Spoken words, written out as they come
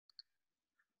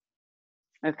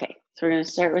Okay, so we're going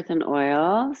to start with an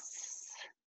oil.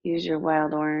 Use your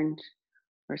wild orange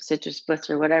or citrus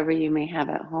bliss or whatever you may have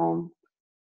at home.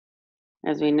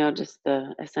 As we know, just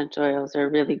the essential oils are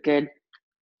really good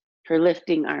for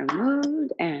lifting our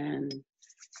mood and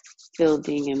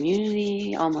building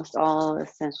immunity. Almost all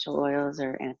essential oils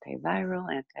are antiviral,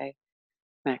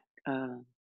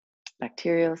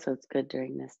 antibacterial, so it's good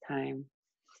during this time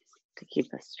to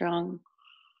keep us strong.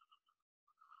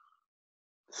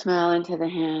 Smell into the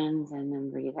hands and then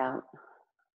breathe out.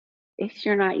 If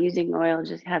you're not using oil,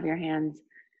 just have your hands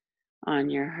on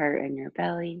your heart and your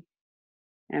belly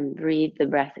and breathe the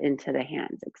breath into the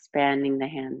hands, expanding the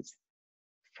hands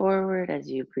forward as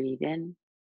you breathe in.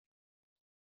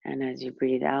 And as you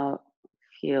breathe out,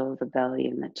 feel the belly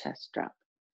and the chest drop.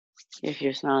 If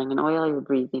you're smelling an oil, you're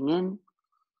breathing in,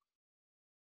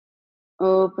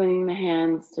 opening the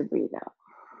hands to breathe out.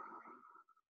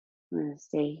 I'm going to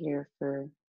stay here for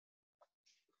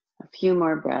a few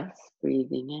more breaths,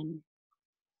 breathing in,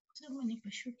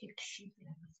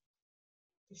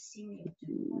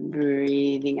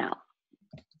 breathing out.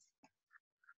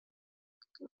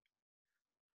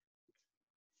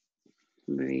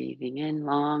 Breathing in,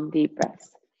 long, deep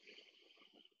breaths.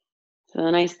 So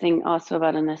the nice thing also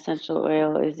about an essential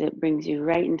oil is it brings you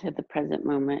right into the present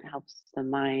moment, helps the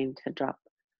mind to drop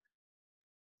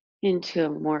into a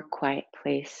more quiet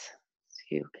place so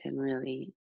you can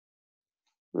really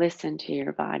listen to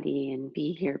your body and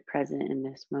be here present in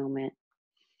this moment.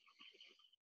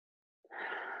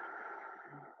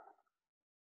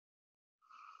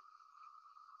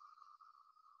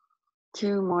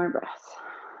 Two more breaths.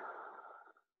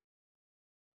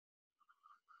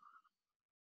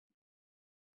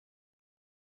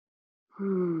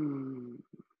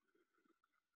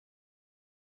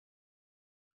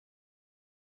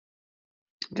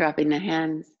 Dropping the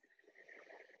hands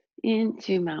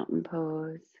into mountain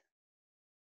pose.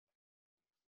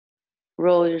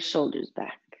 Roll your shoulders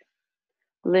back.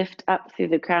 Lift up through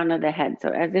the crown of the head. So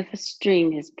as if a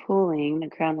string is pulling the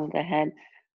crown of the head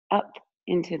up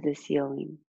into the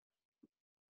ceiling.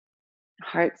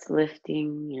 Heart's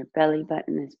lifting, your belly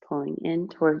button is pulling in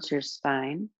towards your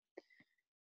spine.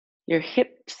 Your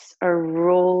hips are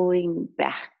rolling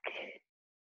back.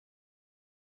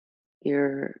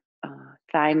 Your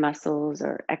thigh muscles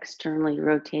are externally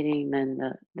rotating, then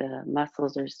the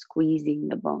muscles are squeezing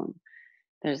the bone.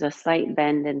 There's a slight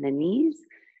bend in the knees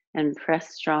and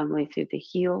press strongly through the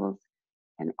heels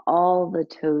and all the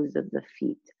toes of the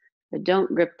feet. But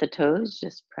don't grip the toes,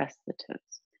 just press the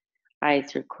toes.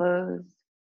 Eyes are closed.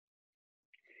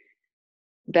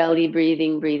 Belly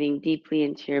breathing, breathing deeply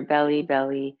into your belly.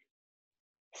 Belly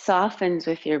softens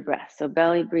with your breath. So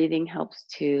belly breathing helps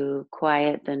to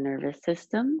quiet the nervous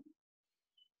system.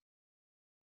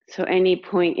 So any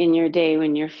point in your day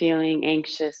when you're feeling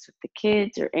anxious with the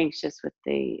kids or anxious with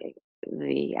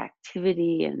the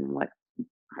activity and what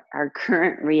our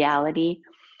current reality,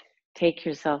 take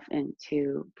yourself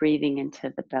into breathing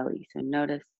into the belly. So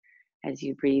notice as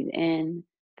you breathe in,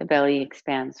 the belly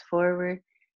expands forward,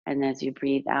 and as you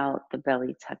breathe out, the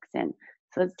belly tucks in.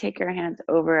 So let's take our hands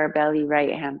over our belly,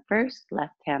 right hand first,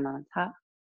 left hand on top.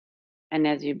 And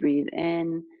as you breathe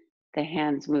in, the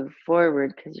hands move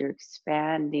forward because you're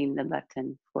expanding the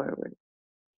button forward.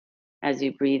 As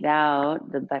you breathe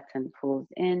out, the button pulls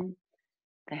in,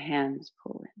 the hands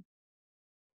pull in.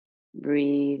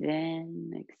 Breathe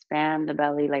in, expand the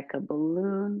belly like a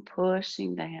balloon,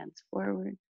 pushing the hands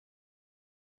forward.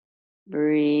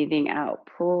 Breathing out,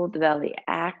 pull the belly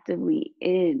actively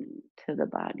into the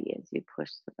body as you push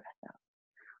the breath out.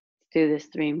 Let's do this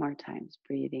 3 more times.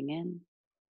 Breathing in,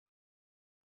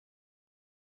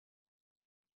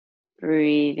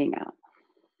 breathing out.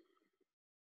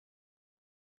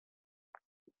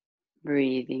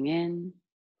 Breathing in,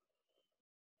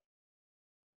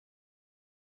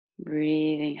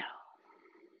 breathing out.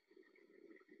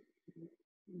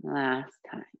 Last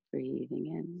time, breathing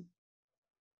in,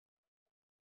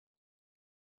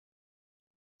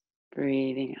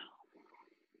 breathing out.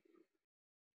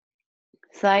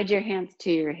 Slide your hands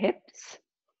to your hips.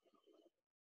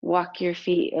 Walk your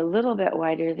feet a little bit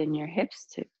wider than your hips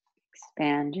to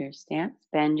expand your stance.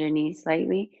 Bend your knees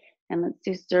slightly, and let's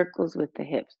do circles with the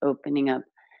hips, opening up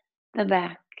the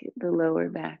back, the lower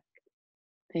back,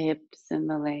 the hips and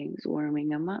the legs, warming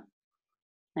them up,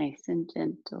 nice and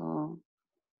gentle.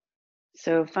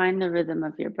 So find the rhythm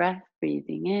of your breath,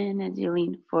 breathing in as you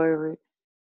lean forward,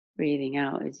 breathing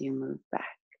out as you move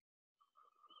back.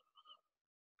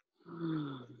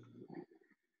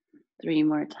 3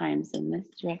 more times in this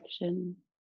direction.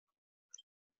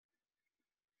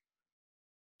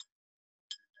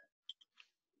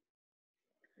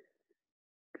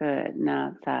 Good.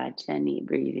 Now Sajani,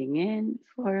 breathing in,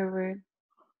 forward.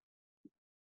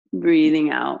 Breathing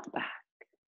out, back.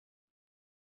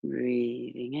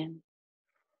 Breathing in.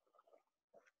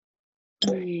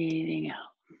 Breathing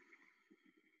out.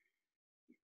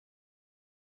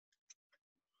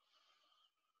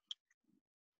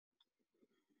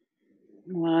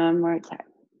 One more time.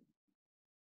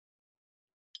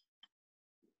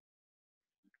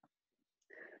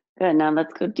 Good. Now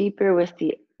let's go deeper with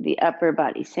the upper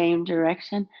body. Same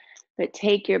direction, but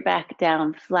take your back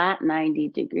down flat, 90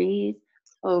 degrees,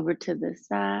 over to the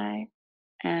side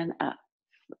and up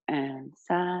and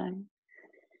side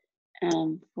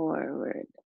and forward.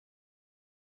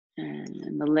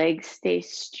 And the legs stay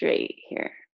straight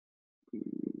here.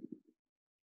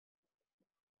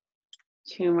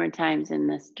 2 more times in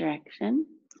this direction.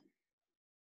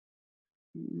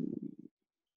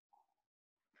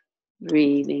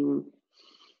 Breathing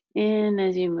in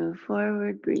as you move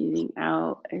forward, breathing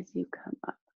out as you come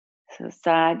up. So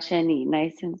Sajani,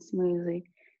 nice and smoothly,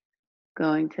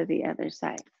 going to the other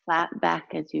side. Flat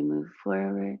back as you move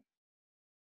forward.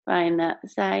 Find that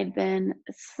side bend,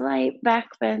 a slight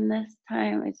back bend this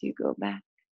time as you go back.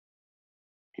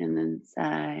 And then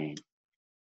side,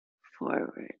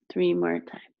 forward. 3 more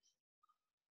times.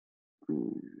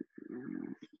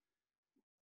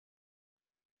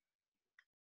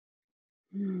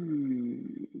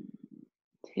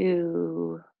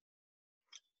 2.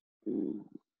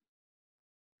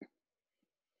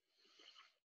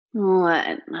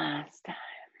 1. Last time.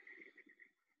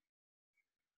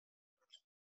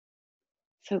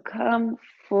 So come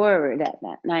forward at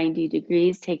that 90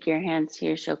 degrees. Take your hands to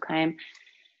your Shokayam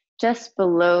just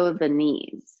below the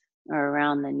knees or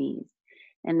around the knees.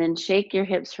 And then shake your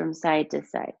hips from side to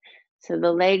side. So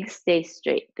the legs stay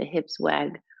straight. The hips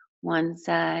wag one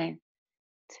side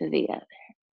to the other.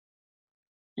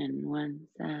 And one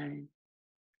side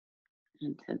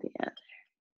and to the other.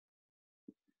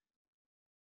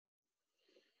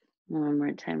 One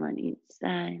more time on each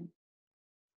side.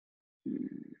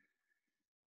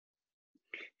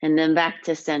 And then back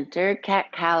to center.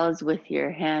 Cat cows with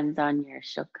your hands on your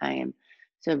Shokayam.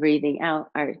 So breathing out,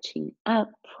 arching up,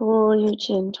 pull your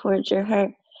chin towards your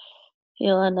heart.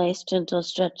 Feel a nice gentle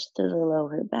stretch through the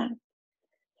lower back.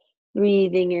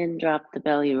 Breathing in, drop the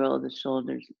belly, roll the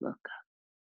shoulders, look up.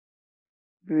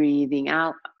 Breathing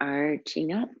out,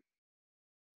 arching up.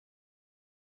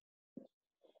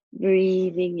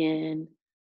 Breathing in,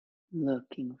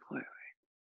 looking forward.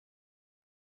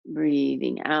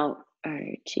 Breathing out,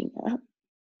 arching up.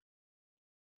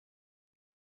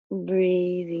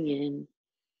 Breathing in,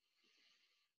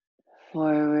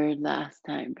 forward. Last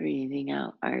time, breathing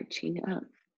out, arching up.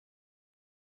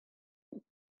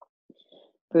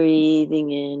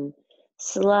 Breathing in,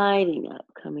 sliding up,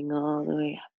 coming all the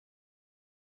way up.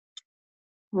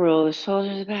 Roll the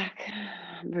shoulders back.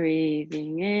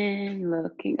 Breathing in,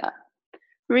 looking up.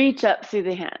 Reach up through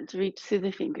the hands, reach through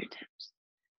the fingertips.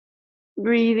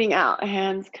 Breathing out,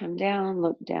 hands come down,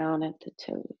 look down at the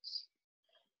toes.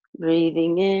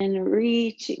 Breathing in,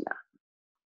 reaching up.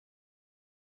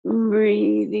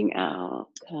 Breathing out,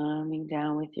 coming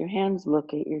down with your hands,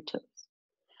 look at your toes.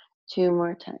 2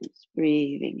 more times.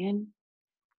 Breathing in.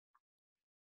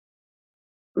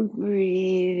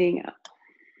 Breathing out.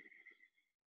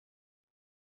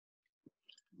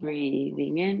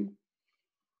 Breathing in.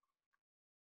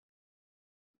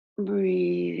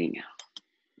 Breathing out.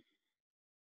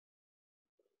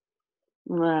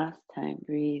 Last time.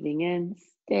 Breathing in.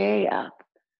 Stay up.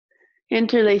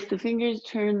 Interlace the fingers,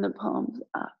 turn the palms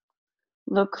up.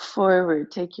 Look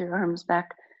forward. Take your arms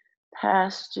back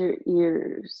past your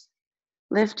ears.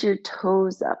 Lift your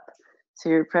toes up. So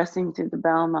you're pressing through the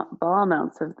ball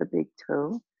mounts of the big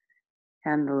toe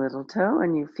and the little toe,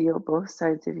 and you feel both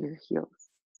sides of your heels.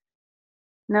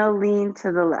 Now lean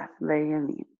to the left, lay and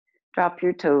lean. Drop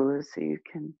your toes so you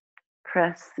can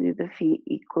press through the feet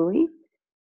equally.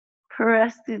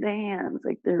 Press through the hands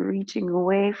like they're reaching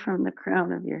away from the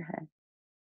crown of your head.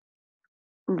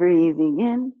 Breathing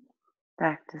in,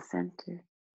 back to center.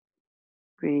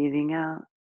 Breathing out,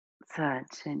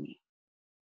 Sajani.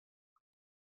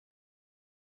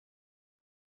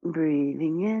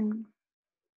 Breathing in,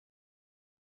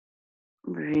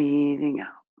 breathing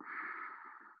out.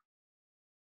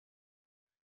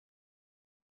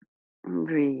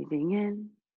 Breathing in,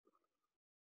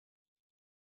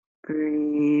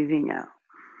 breathing out.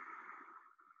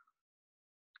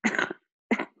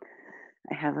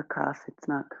 I have a cough, it's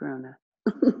not corona.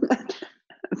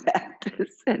 Back to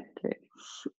center.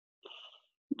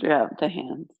 Drop the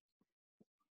hands.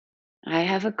 I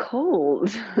have a cold.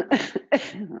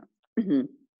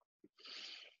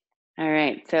 All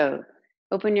right, so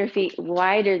open your feet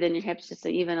wider than your hips, just so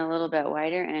even a little bit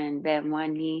wider, and bend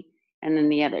one knee and then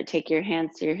the other. Take your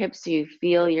hands to your hips so you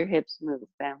feel your hips move.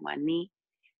 Bend one knee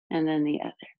and then the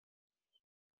other.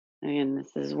 Again,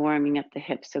 this is warming up the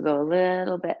hips, so go a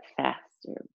little bit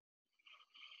faster.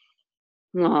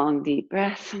 Long, deep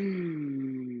breath.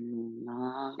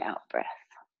 Long out breath.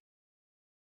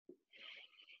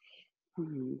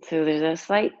 So there's a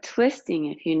slight twisting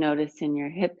if you notice in your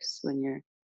hips when you're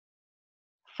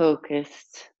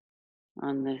focused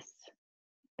on this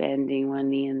bending one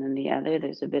knee and then the other.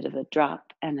 There's a bit of a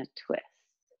drop and a twist.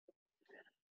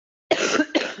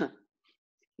 Excuse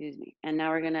me. And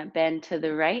now we're going to bend to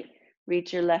the right.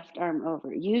 Reach your left arm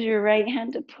over. Use your right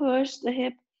hand to push the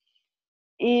hip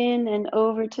in and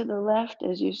over to the left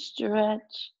as you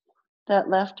stretch that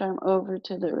left arm over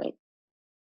to the right.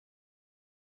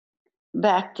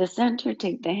 Back to center.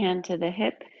 Take the hand to the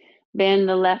hip. Bend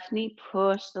the left knee.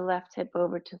 Push the left hip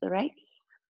over to the right.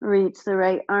 Reach the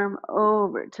right arm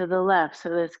over to the left. So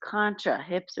this contra,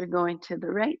 hips are going to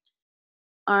the right.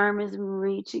 Arm is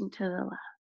reaching to the left.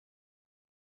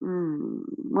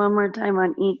 One more time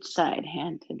on each side.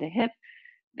 Hand to the hip.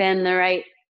 Bend the right.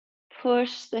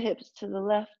 Push the hips to the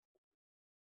left.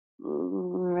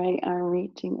 Right arm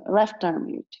reaching. Left arm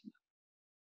reaching.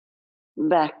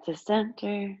 Back to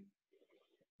center.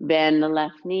 Bend the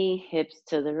left knee. Hips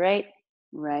to the right.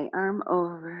 Right arm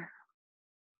over.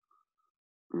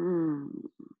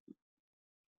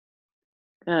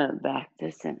 Good. Back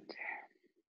to center.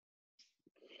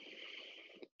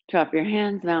 Drop your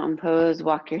hands, mountain pose.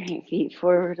 Walk your feet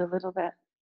forward a little bit.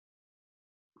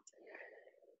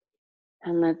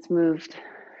 And let's move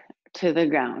to the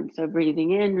ground. So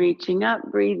breathing in, reaching up,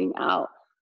 breathing out,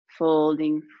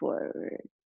 folding forward.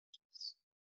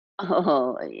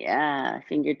 Oh, yeah.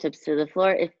 Fingertips to the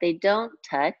floor. If they don't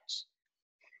touch,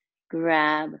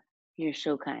 grab your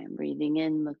shokai. Breathing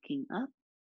in, looking up.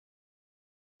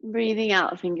 Breathing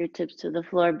out, fingertips to the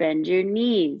floor. Bend your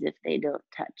knees if they don't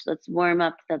touch. Let's warm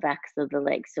up the backs of the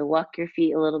legs. So walk your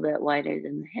feet a little bit wider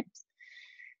than the hips.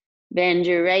 Bend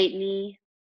your right knee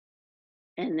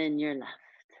and then your left.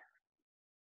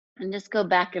 And just go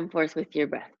back and forth with your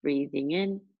breath. Breathing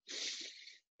in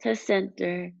to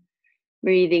center.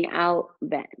 Breathing out,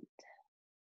 bend.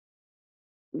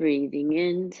 Breathing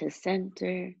in to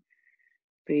center.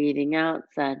 Breathing out,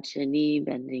 sad shani,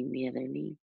 bending the other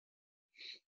knee.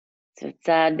 So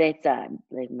sad be sad,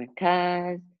 leg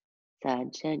merkaz,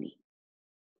 sad shani.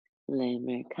 Leg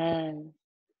merkaz,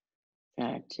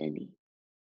 sad shani.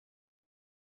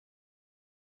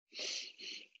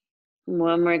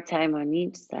 One more time on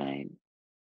each side.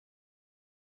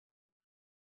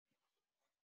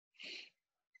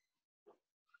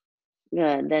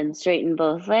 Good. Then straighten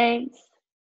both legs.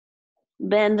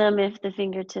 Bend them if the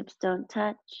fingertips don't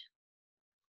touch.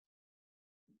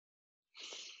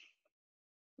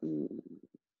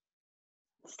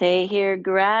 Stay here.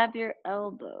 Grab your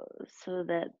elbows so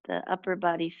that the upper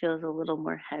body feels a little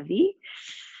more heavy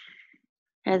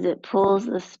as it pulls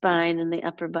the spine and the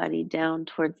upper body down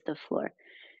towards the floor.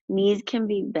 Knees can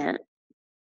be bent.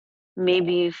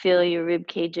 Maybe you feel your rib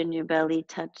cage and your belly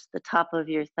touch the top of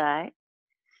your thigh.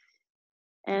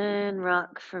 And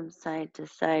rock from side to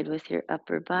side with your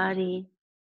upper body.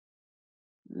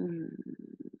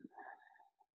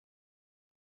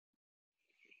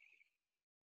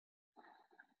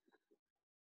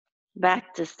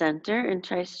 Back to center and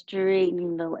try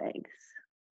straightening the legs.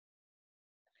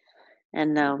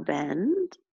 And now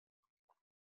bend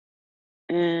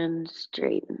and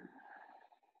straighten.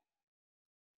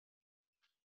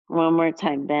 One more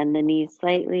time, bend the knees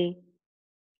slightly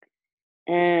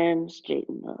and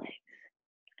straighten the legs.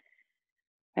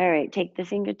 All right, take the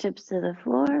fingertips to the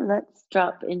floor. Let's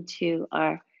drop into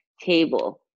our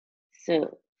table.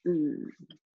 So,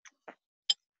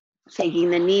 taking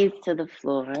the knees to the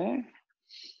floor.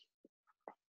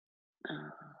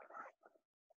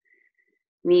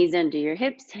 Knees under your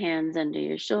hips, hands under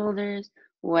your shoulders.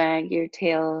 Wag your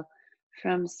tail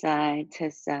from side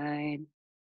to side,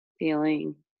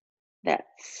 feeling that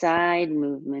side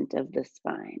movement of the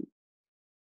spine.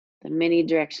 The many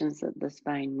directions that the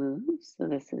spine moves. So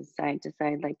this is side to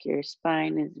side, like your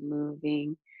spine is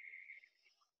moving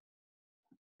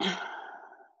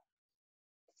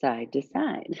side to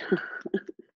side.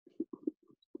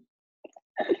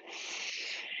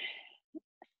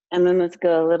 And then let's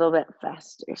go a little bit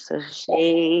faster. So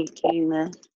shaking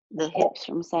the hips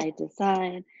from side to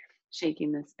side,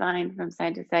 shaking the spine from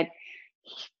side to side.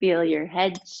 Feel your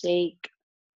head shake.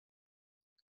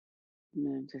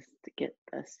 Just to get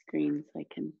the screen so I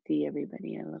can see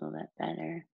everybody a little bit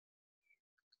better.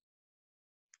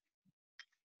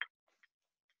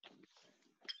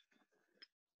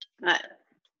 Right.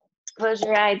 Close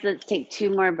your eyes. Let's take 2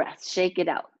 more breaths. Shake it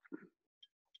out.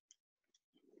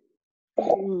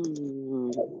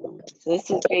 So this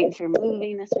is great for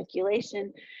moving the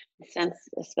circulation,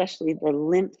 especially the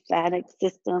lymphatic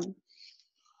system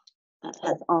that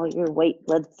has all your white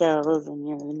blood cells and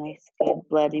your nice good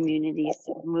blood immunity.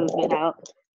 So move it out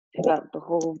throughout the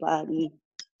whole body.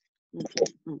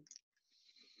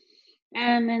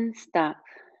 And then stop.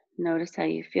 Notice how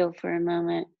you feel for a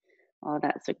moment. All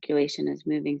that circulation is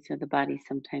moving, so the body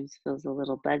sometimes feels a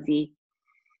little buzzy.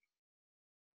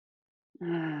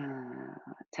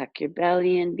 Tuck your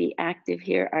belly and be active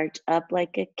here. Arch up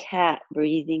like a cat,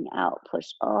 breathing out.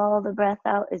 Push all the breath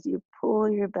out as you pull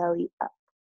your belly up.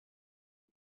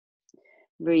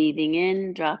 Breathing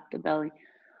in, drop the belly,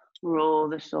 roll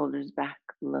the shoulders back,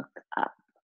 look up.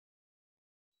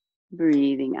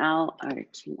 Breathing out,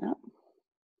 arching up.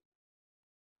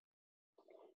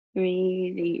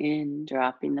 Breathing in,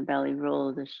 dropping the belly,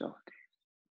 roll the shoulders.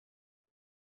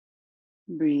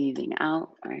 Breathing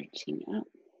out, arching up.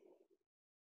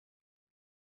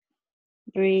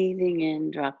 Breathing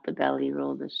in, drop the belly,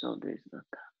 roll the shoulders, look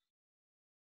up.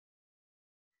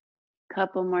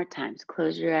 Couple more times.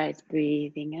 Close your eyes,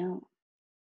 breathing out.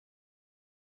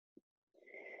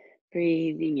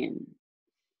 Breathing in.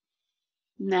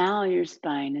 Now your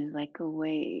spine is like a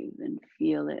wave and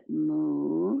feel it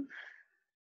move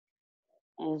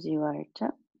as you arch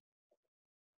up.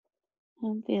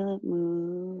 And feel it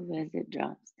move as it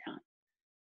drops down.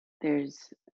 There's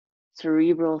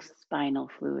cerebral spinal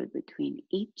fluid between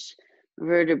each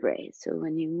vertebrae. So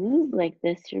when you move like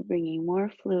this, you're bringing more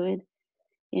fluid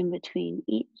in between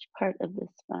each part of the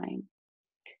spine,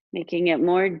 making it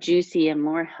more juicy and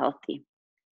more healthy.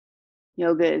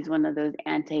 Yoga is one of those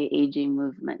anti-aging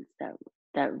movements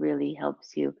that really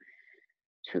helps you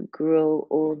to grow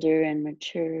older and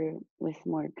mature with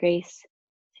more grace,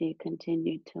 so you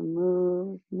continue to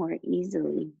move more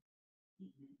easily.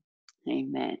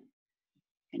 Amen.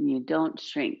 And you don't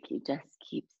shrink, you just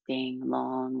keep staying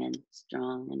long and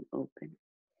strong and open.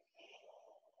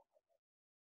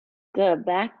 Good.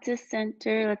 Back to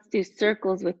center. Let's do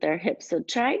circles with our hips. So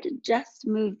try to just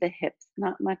move the hips,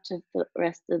 not much of the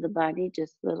rest of the body,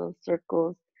 just little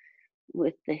circles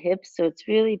with the hips. So it's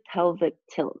really pelvic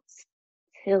tilts,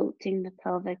 tilting the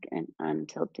pelvic and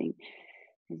untilting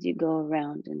as you go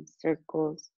around in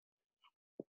circles.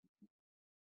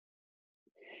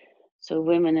 So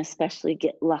women especially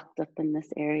get locked up in this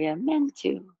area, men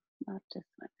too, not just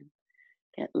women,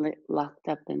 get locked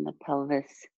up in the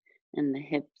pelvis and the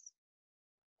hips.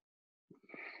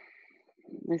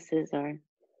 This is our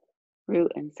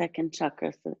root and second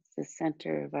chakra, so it's the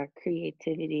center of our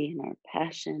creativity and our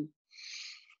passion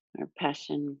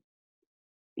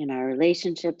in our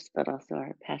relationships, but also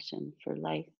our passion for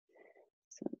life.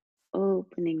 So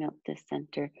opening up the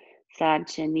center,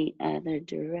 Sacha in the other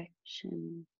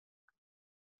direction.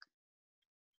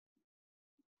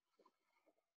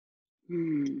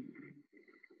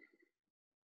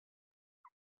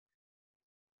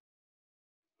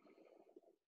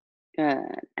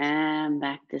 Good. And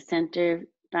back to center.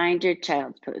 Find your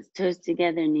child's pose. Toes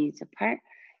together, knees apart.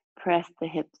 Press the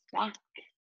hips back.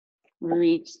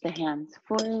 Reach the hands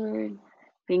forward.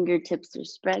 Fingertips are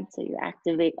spread so you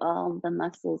activate all the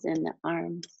muscles in the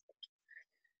arms.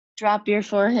 Drop your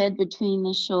forehead between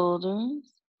the shoulders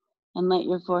and let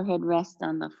your forehead rest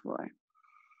on the floor.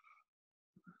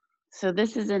 So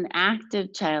this is an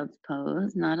active child's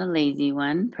pose, not a lazy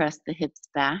one. Press the hips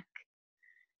back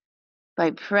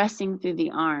by pressing through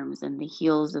the arms and the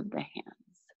heels of the hands.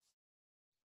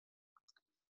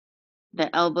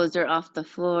 The elbows are off the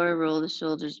floor. Roll the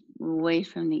shoulders away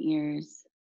from the ears.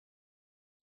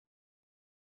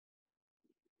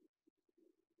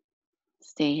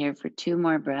 Stay here for 2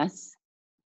 more breaths.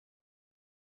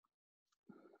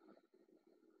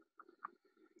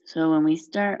 So when we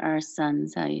start our sun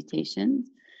salutations,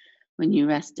 when you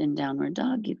rest in downward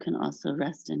dog, you can also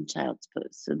rest in child's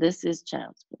pose. So this is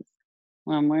child's pose.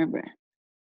 1 more breath.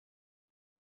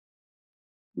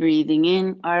 Breathing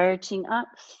in, arching up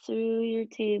through your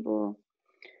table.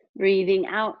 Breathing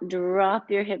out,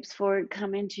 drop your hips forward,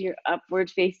 come into your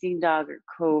upward facing dog or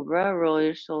cobra. Roll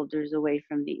your shoulders away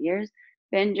from the ears.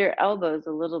 Bend your elbows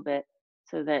a little bit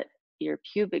so that your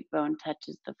pubic bone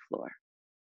touches the floor.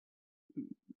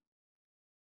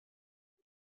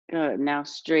 Good. Now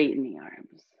straighten the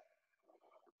arms.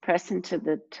 Press into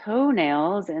the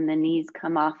toenails and the knees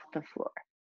come off the floor.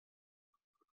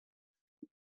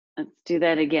 Let's do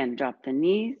that again. Drop the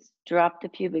knees, drop the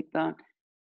pubic bone.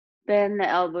 Bend the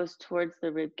elbows towards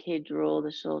the rib cage, roll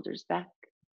the shoulders back.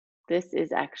 This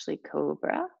is actually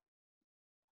cobra.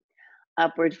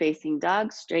 Upward facing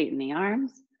dog, straighten the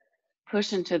arms.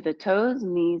 Push into the toes,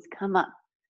 knees come up.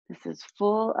 This is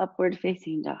full upward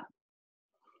facing dog.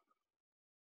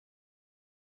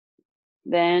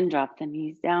 Then drop the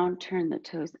knees down, turn the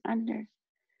toes under.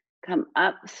 Come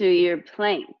up through your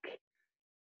plank.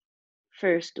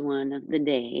 First one of the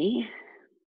day.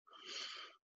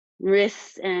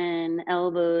 Wrists and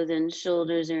elbows and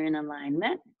shoulders are in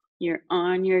alignment. You're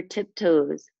on your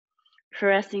tiptoes,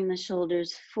 pressing the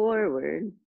shoulders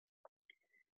forward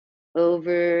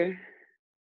over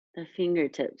the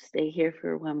fingertips. Stay here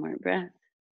for one more breath.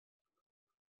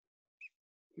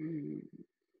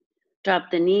 Drop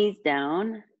the knees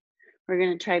down. We're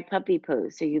going to try puppy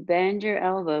pose. So you bend your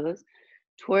elbows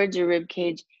towards your rib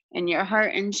cage, and your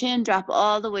heart and chin drop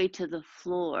all the way to the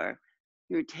floor.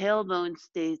 Your tailbone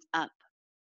stays up.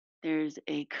 There's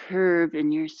a curve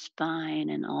in your spine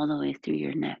and all the way through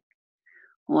your neck.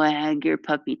 Wag your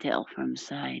puppy tail from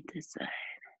side to side.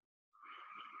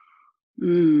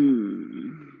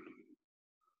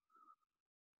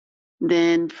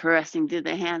 Then pressing through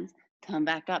the hands, come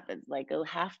back up. It's like a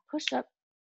half push-up.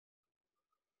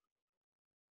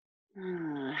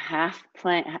 Half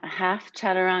plank, half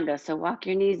chaturanga. So walk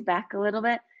your knees back a little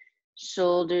bit.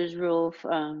 Shoulders roll,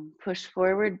 push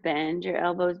forward, bend your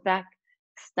elbows back.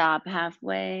 Stop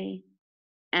halfway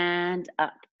and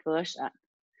up, push up.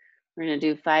 We're going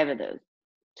to do 5 of those.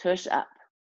 Push up.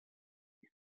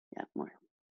 Yeah, more.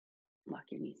 Walk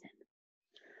your knees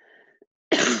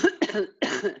in.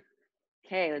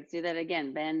 Okay, let's do that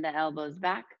again. Bend the elbows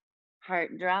back.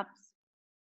 Heart drops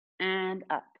and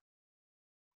up.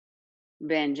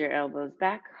 Bend your elbows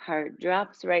back. Heart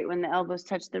drops right when the elbows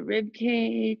touch the rib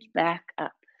cage. Back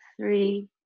up. 3.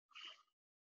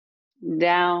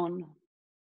 Down.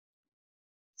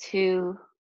 2.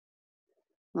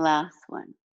 Last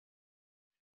one.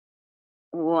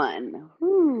 1.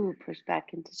 Woo, push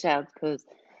back into child's pose.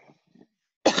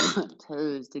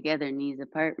 Toes together, knees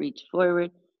apart, reach forward.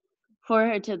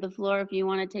 Forehead to the floor. If you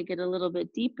want to take it a little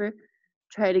bit deeper,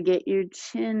 try to get your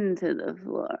chin to the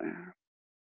floor.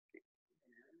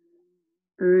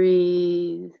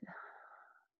 Breathe.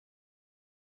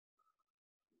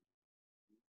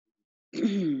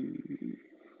 2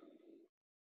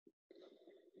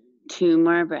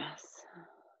 more breaths.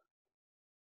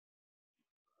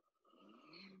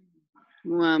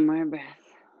 1 more breath.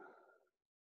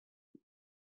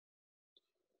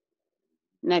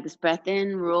 Next breath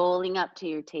in, rolling up to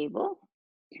your table.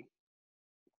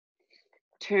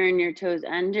 Turn your toes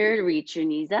under, reach your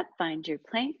knees up, find your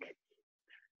plank.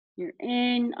 You're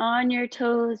in on your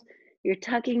toes. You're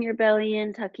tucking your belly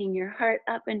in, tucking your heart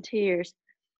up into your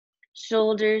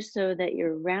shoulders so that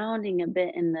you're rounding a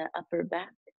bit in the upper back.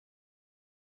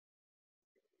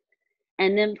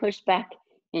 And then push back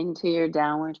into your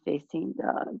downward facing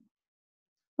dog.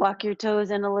 Walk your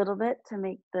toes in a little bit to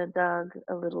make the dog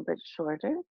a little bit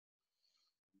shorter.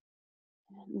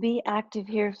 Be active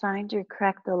here. Find your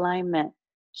correct alignment.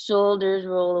 Shoulders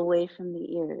roll away from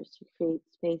the ears to create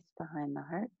space behind the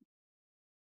heart.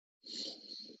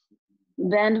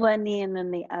 Bend one knee and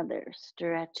then the other,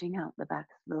 stretching out the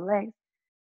backs of the legs.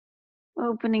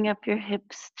 Opening up your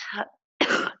hips,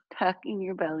 tucking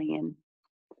your belly in.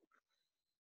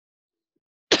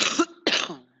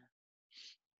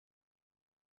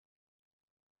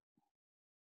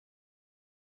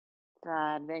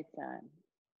 Side by side.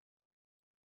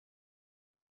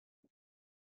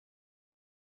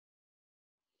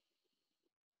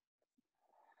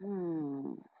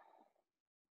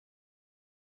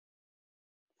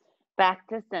 Back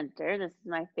to center. This is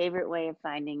my favorite way of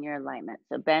finding your alignment.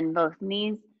 So bend both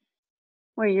knees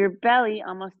where your belly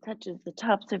almost touches the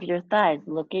tops of your thighs.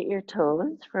 Look at your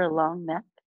toes for a long neck.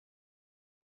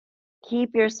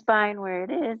 Keep your spine where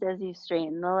it is as you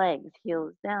straighten the legs.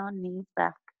 Heels down, knees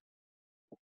back.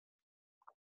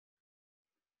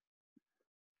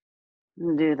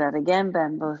 Do that again.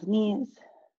 Bend both knees.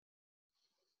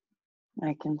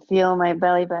 I can feel my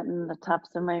belly button, the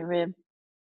tops of my rib,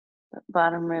 the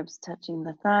bottom ribs touching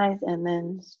the thighs, and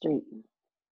then straighten.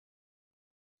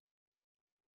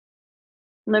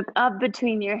 Look up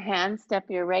between your hands. Step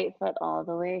your right foot all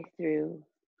the way through.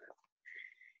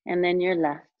 And then your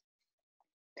left.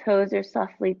 Toes are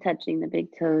softly touching the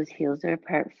big toes. Heels are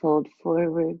apart. Fold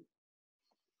forward.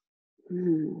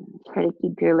 Try to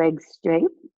keep your legs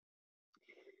straight.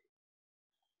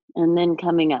 And then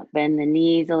coming up, bend the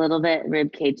knees a little bit,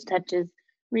 rib cage touches,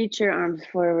 reach your arms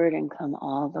forward and come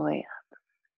all the way up.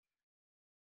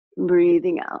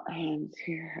 Breathing out, hands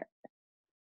to your heart.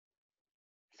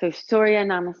 So Surya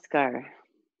Namaskar.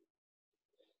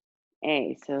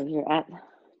 So you're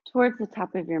towards the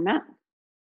top of your mat.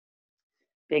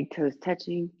 Big toes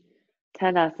touching.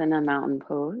 Tadasana, mountain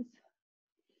pose.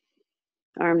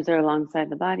 Arms are alongside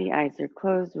the body, eyes are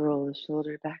closed, roll the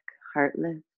shoulder back, heart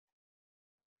lift.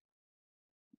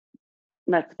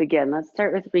 Let's begin. Let's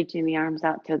start with reaching the arms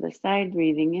out to the side,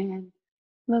 breathing in,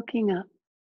 looking up.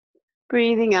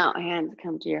 Breathing out, hands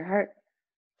come to your heart.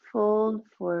 Fold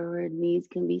forward, knees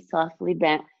can be softly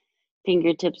bent,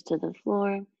 fingertips to the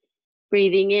floor.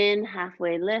 Breathing in,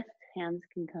 halfway lift, hands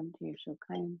can come to your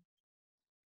shokaim.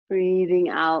 Breathing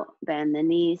out, bend the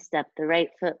knees, step the right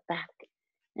foot back,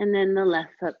 and then the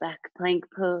left foot back, plank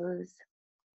pose.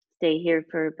 Stay here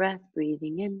for a breath,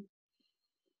 breathing in.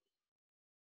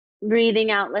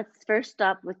 Breathing out, let's first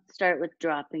start with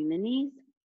dropping the knees.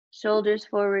 Shoulders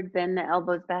forward, bend the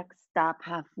elbows back, stop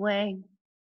halfway.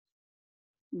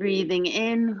 Breathing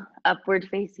in, upward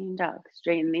facing dog,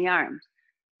 straighten the arms,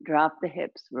 drop the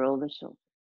hips, roll the shoulders.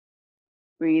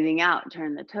 Breathing out,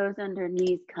 turn the toes under,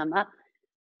 knees come up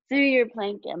through your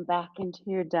plank and back into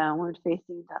your downward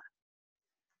facing dog.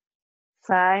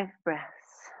 5 breaths.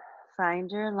 Find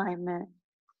your alignment.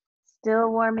 Still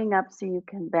warming up so you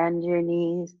can bend your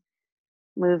knees,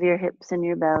 move your hips and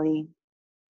your belly.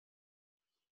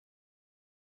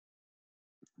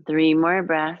 3 more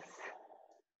breaths.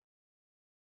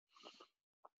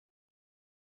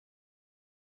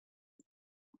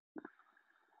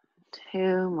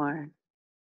 2 more.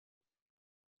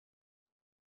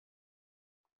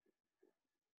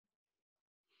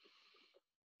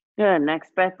 Good.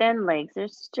 Next breath in, legs are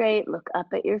straight. Look up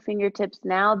at your fingertips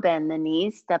now. Bend the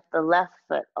knees. Step the left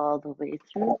foot all the way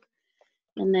through.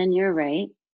 And then your right.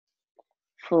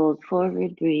 Fold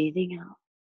forward, breathing out.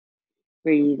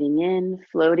 Breathing in,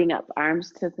 floating up,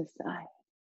 arms to the side.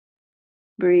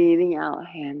 Breathing out,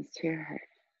 hands to your heart.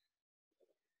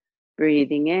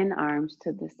 Breathing in, arms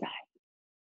to the side.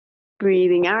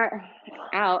 Breathing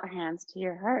out, hands to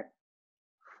your heart.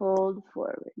 Fold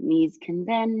forward, knees can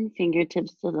bend,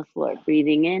 fingertips to the floor.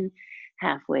 Breathing in,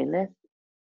 halfway lift.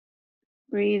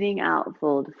 Breathing out,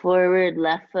 fold forward,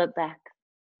 left foot back.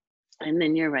 And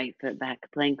then your right foot back,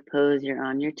 plank pose. You're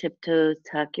on your tiptoes,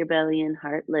 tuck your belly in,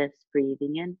 heart lifts,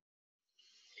 breathing in.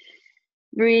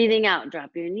 Breathing out,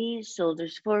 drop your knees,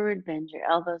 shoulders forward, bend your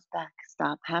elbows back,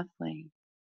 stop halfway.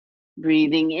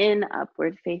 Breathing in,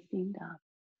 upward facing dog.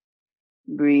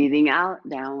 Breathing out,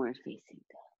 downward facing dog.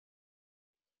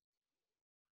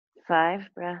 5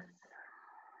 breaths.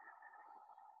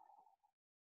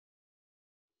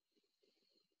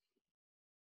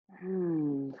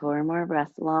 Four more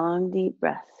breaths, long, deep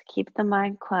breaths. Keep the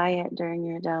mind quiet during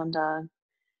your down dog.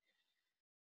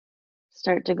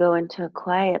 Start to go into a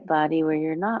quiet body where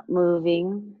you're not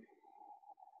moving,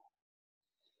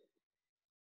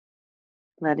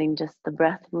 letting just the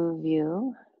breath move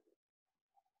you.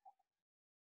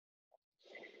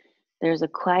 There's a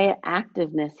quiet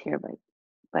activeness here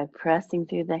by pressing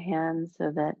through the hands so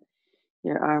that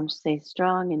your arms stay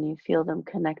strong and you feel them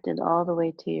connected all the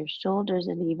way to your shoulders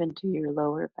and even to your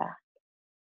lower back.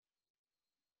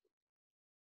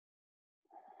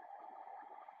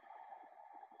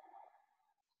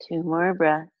 2 more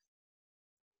breaths.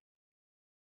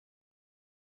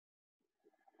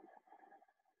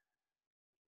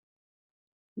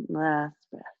 Last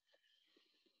breath.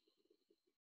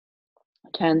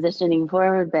 Transitioning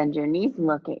forward, bend your knees,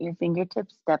 look at your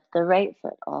fingertips, step the right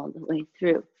foot all the way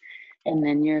through. And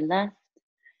then your left.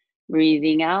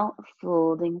 Breathing out,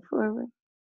 folding forward.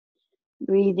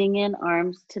 Breathing in,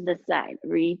 arms to the side,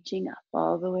 reaching up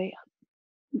all the way up.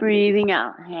 Breathing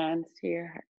out, hands to your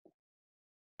heart.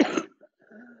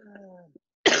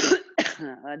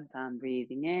 Udpan,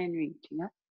 breathing in, reaching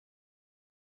up.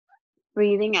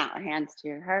 Breathing out, hands to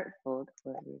your heart, fold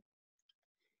forward.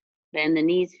 Bend the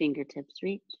knees, fingertips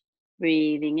reach.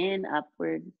 Breathing in,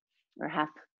 upward or half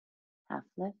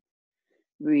lift.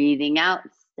 Breathing out,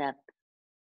 step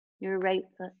your right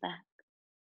foot back.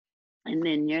 And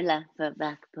then your left foot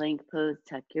back, plank pose,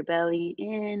 tuck your belly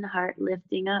in, heart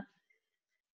lifting up.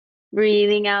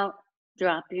 Breathing out,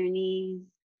 drop your knees,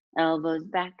 elbows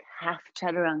back, half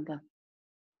chaturanga.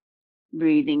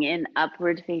 Breathing in,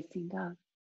 upward facing dog.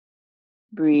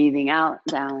 Breathing out,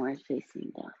 downward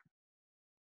facing dog.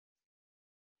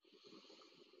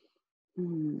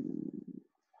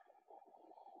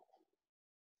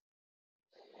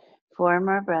 4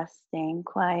 more breaths, staying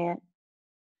quiet.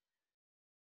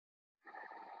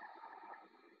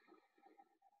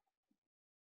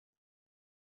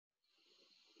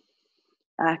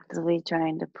 Actively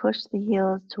trying to push the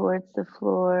heels towards the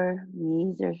floor.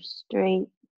 Knees are straight.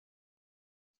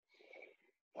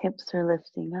 Hips are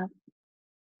lifting up.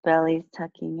 Belly's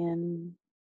tucking in.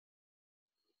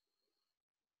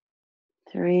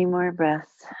 3 more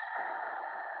breaths.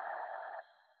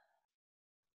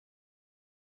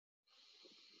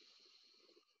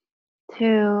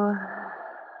 2,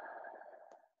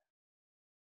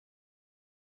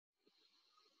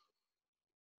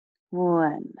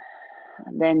 1.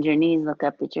 Bend your knees, look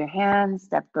up at your hands,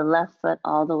 step the left foot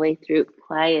all the way through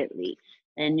quietly.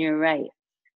 Then your right.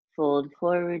 Fold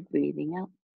forward, breathing out.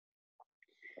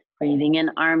 Breathing in,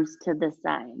 arms to the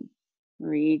side.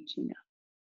 Reaching up.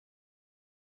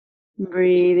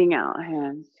 Breathing out,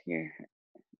 hands to your heart.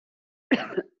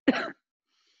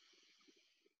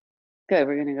 Good,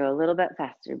 we're gonna go a little bit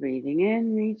faster. Breathing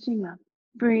in, reaching up.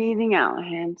 Breathing out,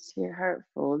 hands to your heart,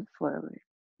 fold forward.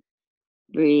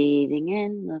 Breathing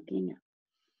in, looking up.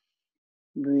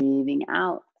 Breathing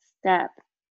out, step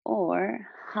or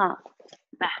hop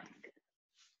back.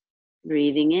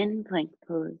 Breathing in, plank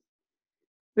pose.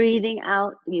 Breathing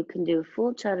out, you can do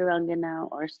full chaturanga now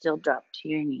or still drop to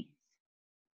your knees.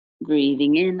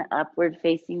 Breathing in, upward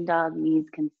facing dog, knees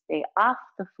can stay off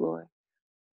the floor.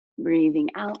 Breathing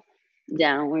out,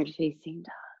 downward facing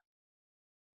dog.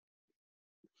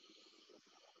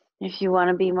 If you want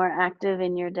to be more active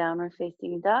in your downward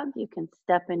facing dog, you can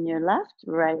step in your left,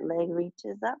 right leg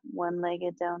reaches up,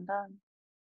 one-legged down dog.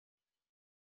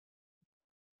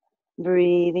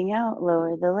 Breathing out,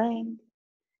 lower the leg.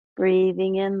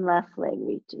 Breathing in, left leg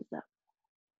reaches up.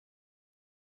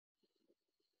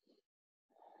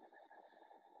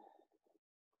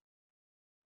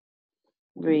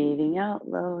 Breathing out,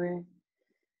 lower.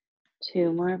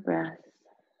 2 more breaths.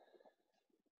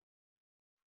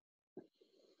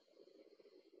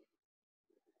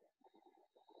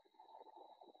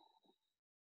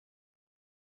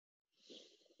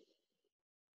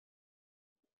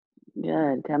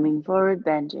 Good. Coming forward,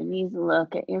 bend your knees,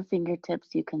 look at your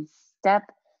fingertips. You can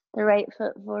step the right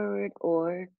foot forward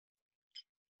or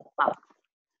off.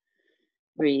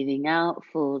 Breathing out,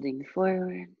 folding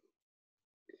forward.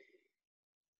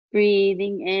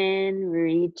 Breathing in,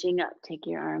 reaching up. Take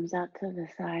your arms out to the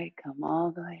side. Come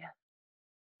all the way up.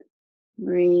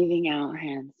 Breathing out,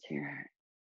 hands to your heart.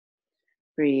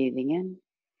 Breathing in.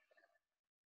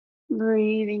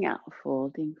 Breathing out,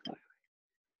 folding forward.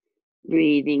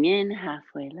 Breathing in,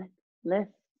 halfway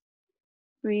lift.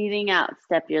 Breathing out,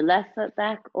 step your left foot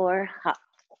back or hop.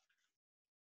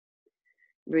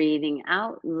 Breathing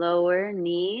out, lower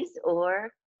knees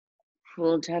or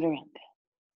full chaturanga.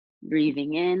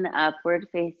 Breathing in, upward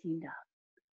facing dog.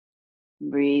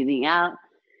 Breathing out,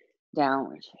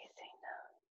 downward facing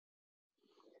dog.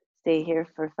 Stay here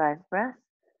for 5 breaths.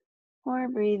 Or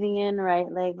breathing in,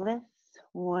 right leg lifts,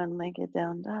 one-legged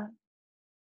down dog.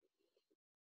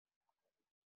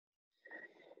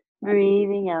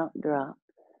 Breathing out, drop.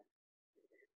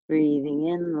 Breathing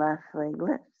in, left leg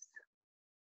lifts.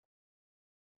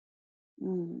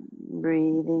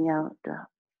 Breathing out, drop.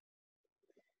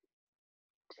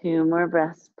 2 more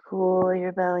breaths. Pull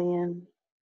your belly in.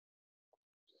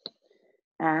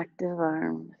 Active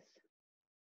arms.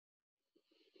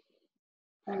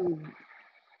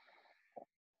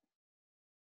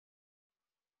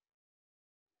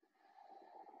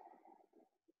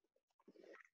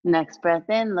 Next breath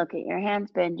in, look at your hands,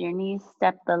 bend your knees,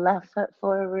 step the left foot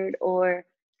forward or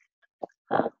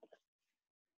up.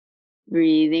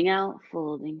 Breathing out,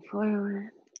 folding forward.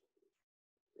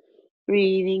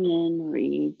 Breathing in,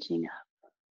 reaching up.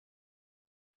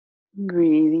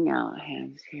 Breathing out,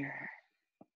 hands here.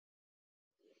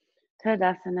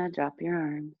 Tadasana, drop your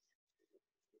arms.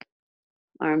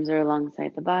 Arms are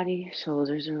alongside the body,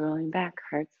 shoulders are rolling back,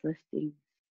 heart's lifting.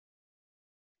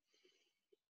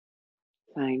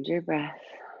 Find your breath.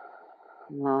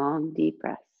 Long, deep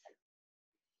breaths.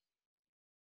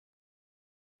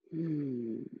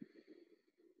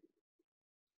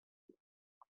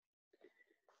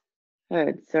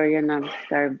 Good. Surya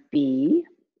Namaskar B.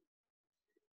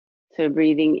 So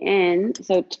breathing in.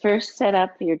 So first set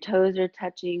up, your toes are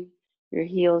touching, your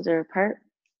heels are apart,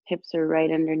 hips are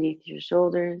right underneath your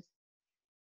shoulders.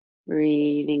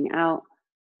 Breathing out.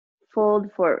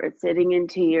 Fold forward, sitting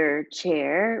into your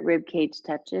chair, rib cage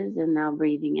touches, and now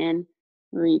breathing in,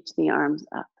 reach the arms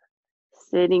up.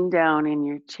 Sitting down in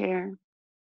your chair,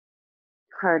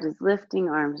 heart is lifting,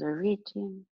 arms are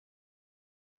reaching.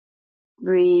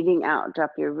 Breathing out,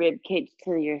 drop your rib cage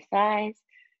to your thighs,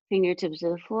 fingertips to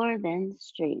the floor, then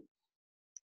straight.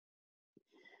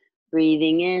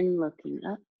 Breathing in, looking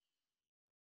up.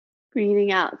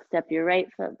 Breathing out, step your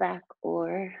right foot back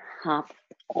or hop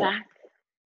back.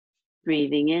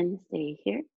 Breathing in, stay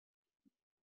here.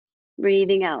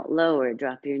 Breathing out, lower,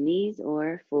 drop your knees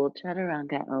or full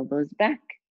chaturanga, elbows back.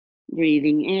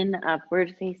 Breathing in,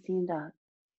 upward facing dog.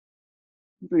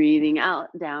 Breathing out,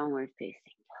 downward facing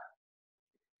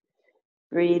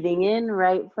dog. Breathing in,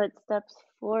 right foot steps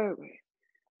forward.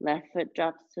 Left foot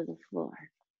drops to the floor.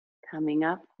 Coming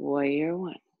up, warrior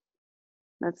one.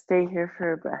 Let's stay here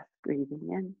for a breath. Breathing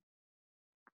in.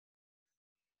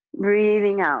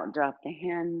 Breathing out, drop the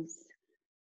hands.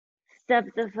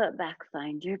 Step the foot back,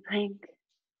 find your plank.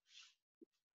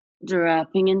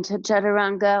 Dropping into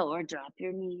chaturanga or drop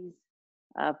your knees.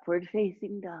 Upward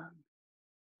facing dog.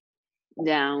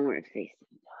 Downward facing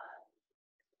dog.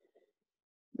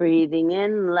 Breathing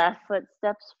in, left foot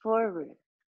steps forward.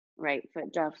 Right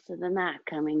foot drops to the mat,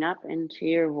 coming up into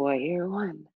your warrior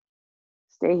one.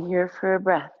 Stay here for a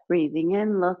breath. Breathing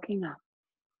in, looking up.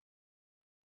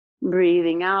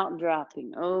 Breathing out,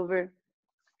 dropping over.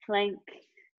 Plank,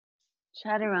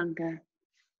 chaturanga.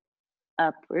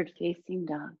 Upward facing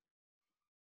dog.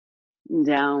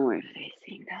 Downward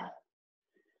facing dog.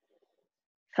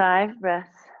 5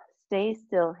 breaths. Stay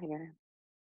still here.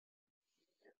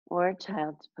 Or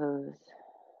child's pose.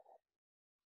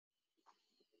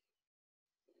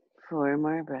 4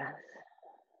 more breaths.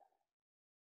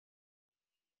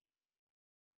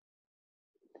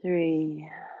 3.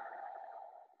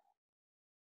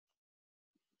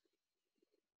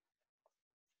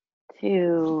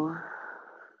 2.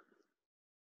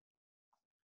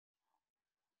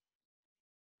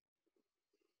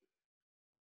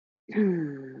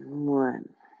 1.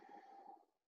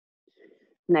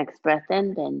 Next breath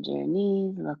in, bend your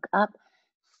knees, look up,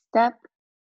 step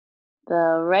the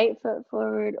right foot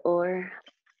forward or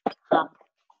hop.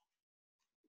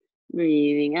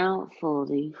 Breathing out,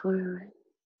 folding forward.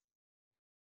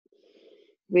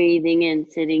 Breathing in,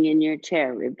 sitting in your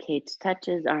chair, ribcage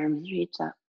touches, arms reach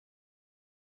up.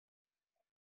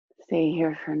 Stay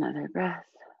here for another breath.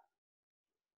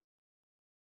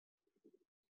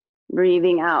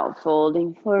 Breathing out,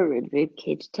 folding forward,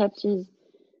 ribcage touches,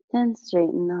 then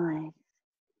straighten the legs.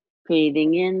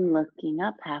 Breathing in, looking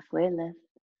up, halfway lift.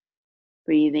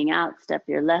 Breathing out, step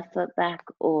your left foot back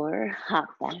or hop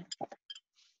back.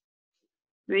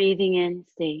 Breathing in,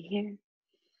 stay here.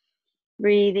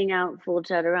 Breathing out, full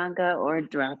chaturanga or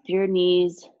drop your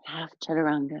knees, half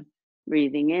chaturanga.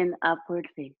 Breathing in, upward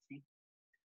facing.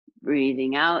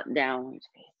 Breathing out, downward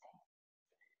facing.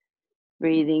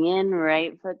 Breathing in,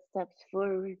 right foot steps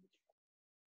forward.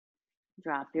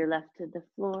 Drop your left to the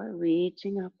floor,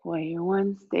 reaching up, warrior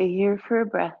one. Stay here for a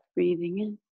breath. Breathing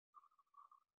in.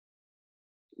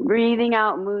 Breathing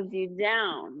out moves you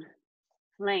down.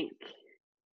 Plank,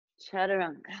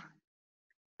 chaturanga,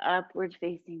 upward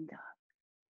facing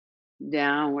dog,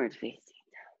 downward facing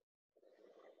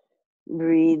dog.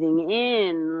 Breathing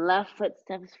in, left foot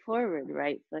steps forward,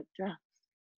 right foot drops.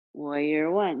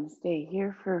 Warrior one, stay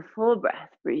here for a full breath.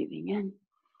 Breathing in.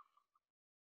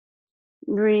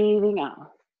 Breathing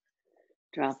out.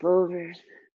 Drop over.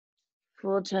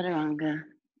 Full chaturanga.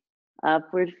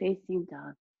 Upward facing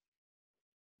dog.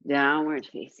 Downward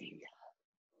facing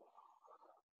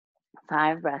dog.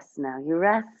 5 breaths now. You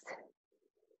rest.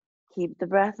 Keep the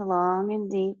breath long and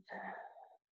deep.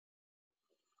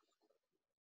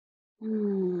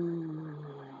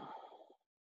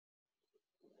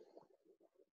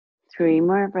 3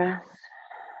 more breaths.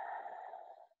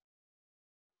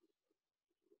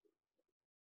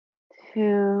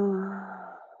 2.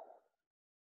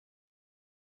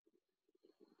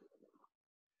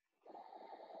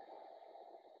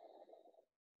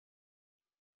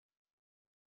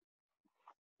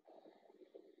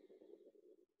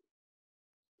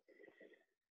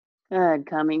 Good.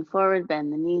 Coming forward,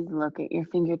 bend the knees, look at your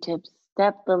fingertips.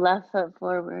 Step the left foot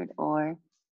forward or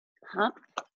hop.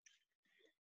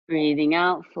 Breathing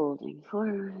out, folding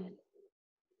forward.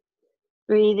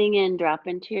 Breathing in, drop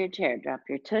into your chair. Drop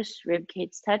your tush, rib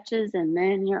cage touches, and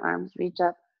then your arms reach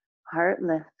up, heart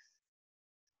lifts.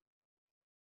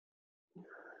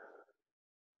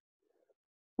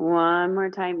 One more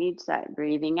time each side.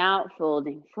 Breathing out,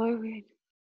 folding forward.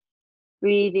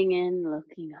 Breathing in,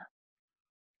 looking up.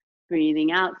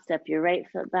 Breathing out, step your right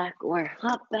foot back or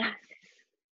hop back.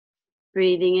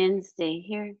 Breathing in, stay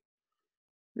here.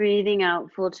 Breathing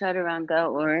out, full chaturanga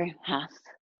or half.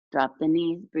 Drop the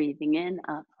knees, breathing in,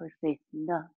 upward facing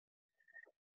dog.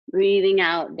 Breathing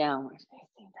out, downward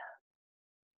facing dog.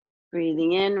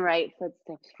 Breathing in, right foot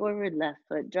steps forward, left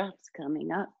foot drops,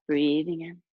 coming up, breathing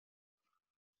in.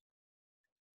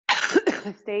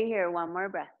 Stay here, one more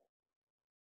breath.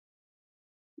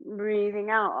 Breathing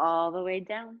out all the way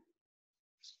down.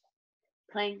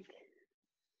 Plank,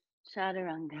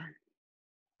 chaturanga,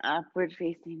 upward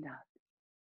facing dog,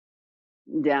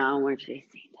 downward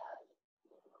facing dog.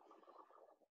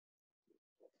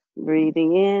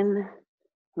 Breathing in,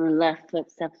 left foot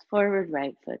steps forward,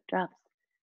 right foot drops,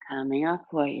 coming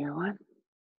up, warrior one.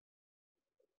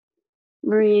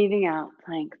 Breathing out,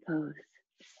 plank pose.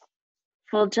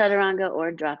 Full chaturanga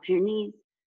or drop your knees,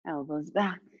 elbows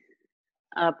back,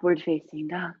 upward facing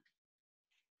dog,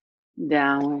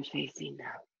 downward facing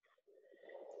dog,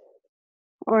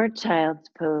 or child's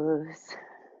pose.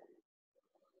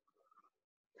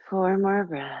 4 more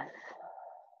breaths.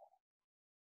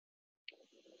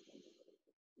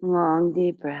 Long,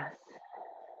 deep breaths.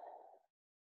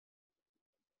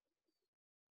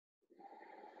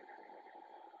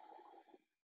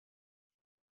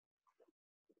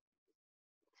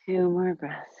 Two more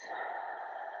breaths.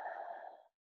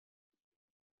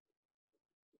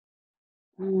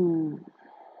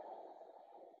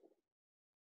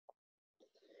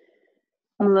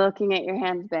 Looking at your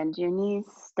hands, bend your knees,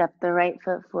 step the right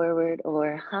foot forward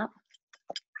or hop.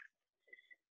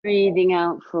 Breathing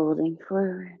out, folding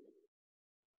forward.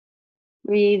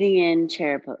 Breathing in,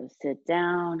 chair pose. Sit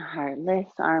down, heart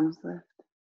lifts, arms lift.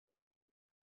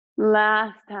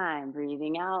 Last time,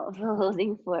 breathing out,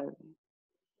 folding forward.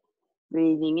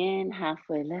 Breathing in,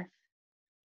 halfway lift.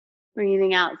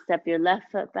 Breathing out, step your left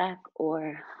foot back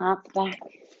or hop back.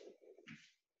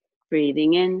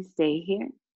 Breathing in, stay here.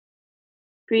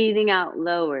 Breathing out,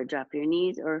 lower, drop your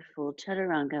knees or full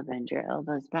chaturanga, bend your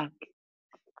elbows back.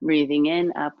 Breathing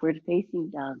in, upward facing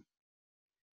dog.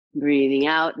 Breathing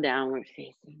out, downward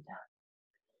facing dog.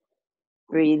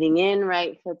 Breathing in,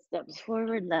 right foot steps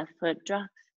forward, left foot drops.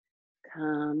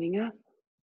 Coming up.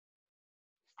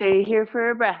 Stay here for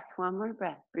a breath, one more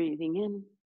breath. Breathing in.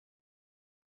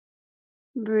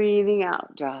 Breathing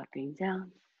out, dropping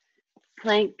down.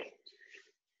 Plank,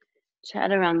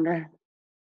 chaturanga,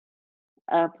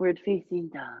 upward facing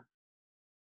dog.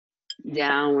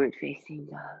 Downward facing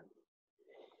dog.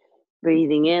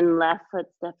 Breathing in, left foot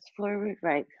steps forward,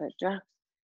 right foot drops.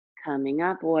 Coming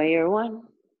up, warrior one.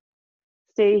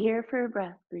 Stay here for a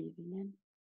breath, breathing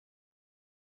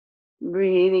in.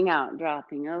 Breathing out,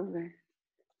 dropping over.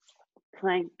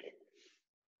 Plank.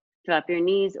 Drop your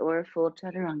knees or full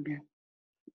chaturanga.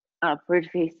 Upward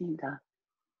facing dog.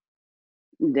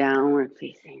 Downward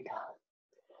facing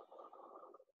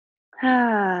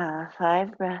dog.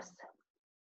 5 breaths.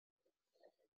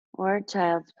 Or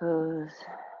child's pose.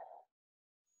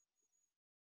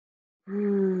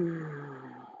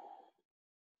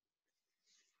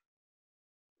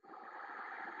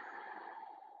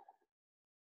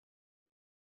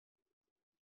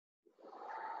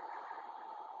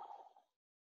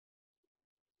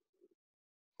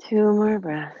 2 more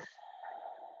breaths.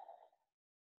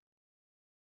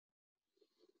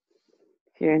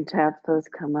 If you're in child's pose,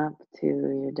 come up to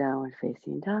your downward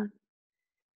facing dog.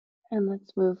 And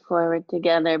let's move forward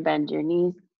together. Bend your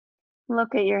knees.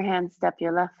 Look at your hands. Step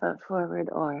your left foot forward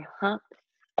or hop.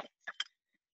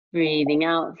 Breathing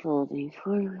out, folding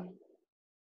forward.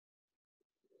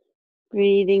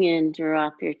 Breathing in,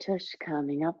 drop your tush,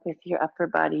 coming up with your upper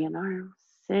body and arms,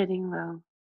 sitting low.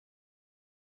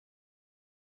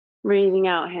 Breathing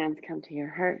out, hands come to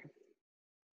your heart.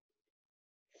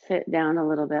 Sit down a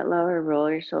little bit lower, roll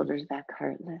your shoulders back,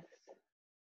 heart lifts.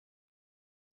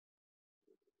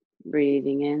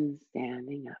 Breathing in,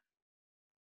 standing up.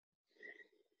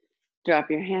 Drop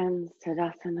your hands,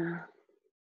 Tadasana.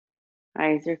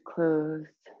 Eyes are closed.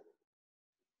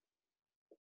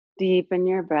 Deepen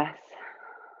your breath.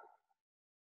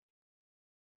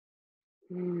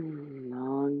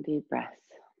 Long, deep breaths.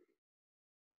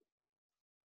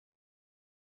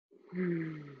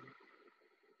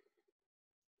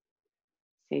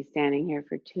 Stay standing here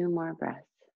for 2 more breaths.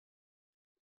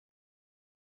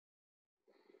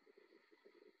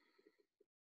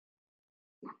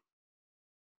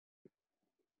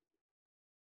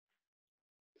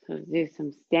 So do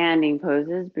some standing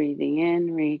poses, breathing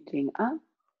in, reaching up.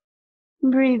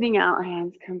 Breathing out,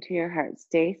 hands come to your heart.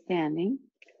 Stay standing.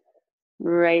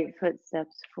 Right foot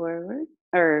steps forward,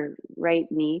 or right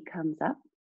knee comes up.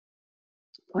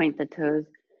 Point the toes.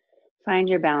 Find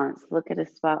your balance. Look at a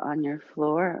spot on your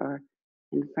floor or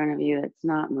in front of you that's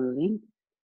not moving.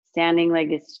 Standing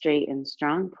leg is straight and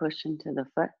strong. Push into the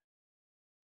foot.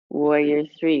 Warrior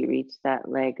 3. Reach that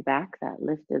leg back, that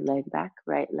lifted leg back.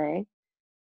 Right leg.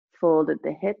 Fold at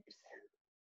the hips.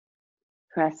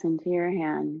 Press into your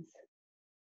hands.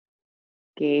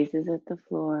 Gazes at the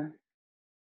floor.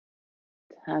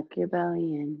 Tuck your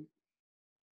belly in.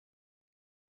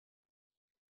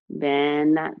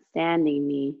 Bend that standing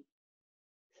knee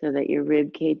so that your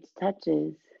rib cage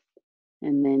touches,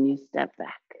 and then you step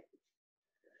back.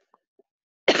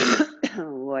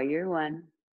 Warrior 1.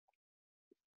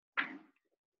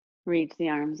 Reach the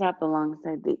arms up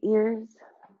alongside the ears.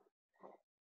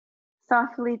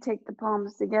 Softly take the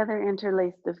palms together,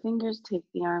 interlace the fingers, take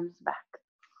the arms back.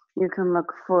 You can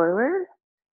look forward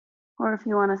Or if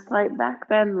you want a slight back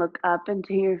bend, look up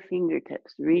into your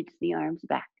fingertips. Reach the arms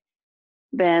back.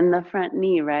 Bend the front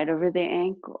knee right over the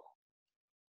ankle.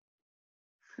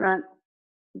 Front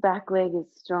back leg is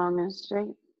strong and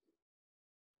straight.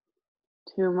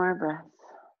 2 more breaths.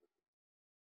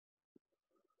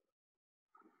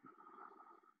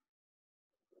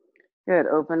 Good.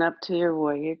 Open up to your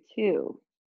warrior 2.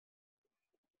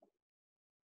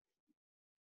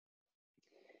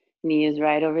 Knee is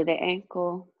right over the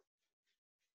ankle.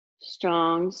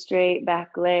 Strong, straight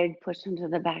back leg. Push into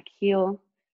the back heel.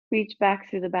 Reach back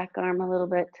through the back arm a little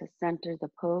bit to center the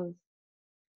pose.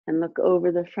 And look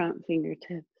over the front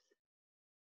fingertips.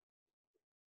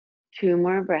 2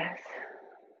 more breaths.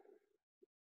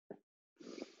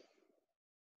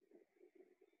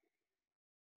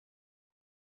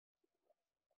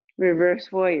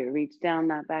 Reverse warrior. Reach down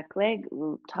that back leg.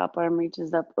 Top arm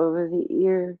reaches up over the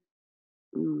ear.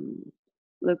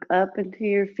 Look up into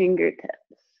your fingertips.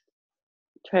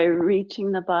 Try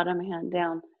reaching the bottom hand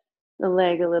down the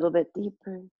leg a little bit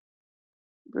deeper.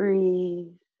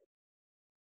 Breathe.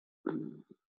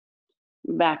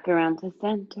 Back around to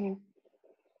center.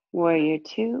 Warrior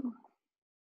 2.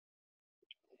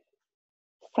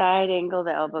 Side angle,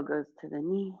 the elbow goes to the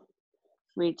knee.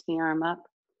 Reach the arm up.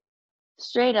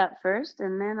 Straight up first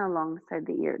and then alongside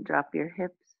the ear. Drop your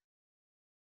hips.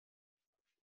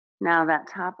 Now that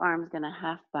top arm's going to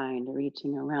half bind,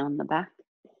 reaching around the back,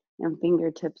 and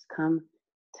fingertips come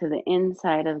to the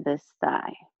inside of this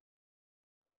thigh.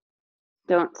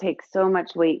 Don't take so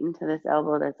much weight into this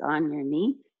elbow that's on your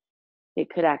knee.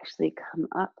 It could actually come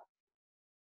up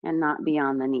and not be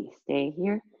on the knee. Stay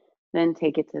here, then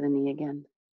take it to the knee again.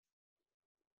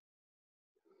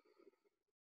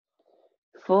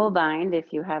 Full bind,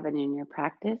 if you have it in your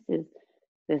practice, is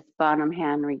this bottom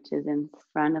hand reaches in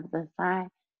front of the thigh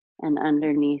and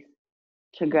underneath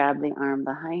to grab the arm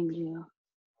behind you.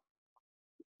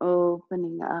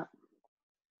 Opening up,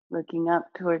 looking up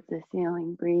towards the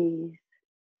ceiling. Breathe.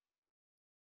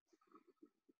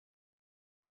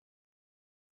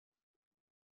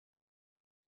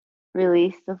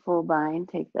 Release the full bind.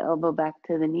 Take the elbow back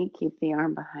to the knee. Keep the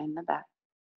arm behind the back.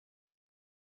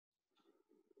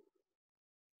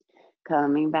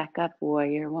 Coming back up,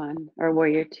 warrior 1 or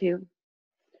warrior 2.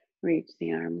 Reach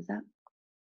the arms up.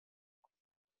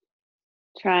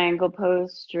 Triangle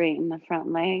pose, straighten the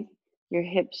front leg. Your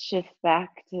hips shift back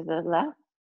to the left,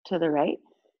 to the right,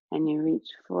 and you reach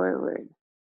forward.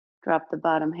 Drop the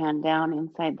bottom hand down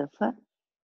inside the foot.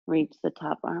 Reach the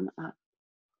top arm up.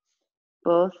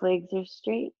 Both legs are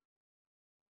straight.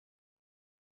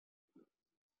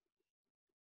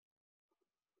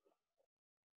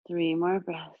 Three more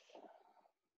breaths.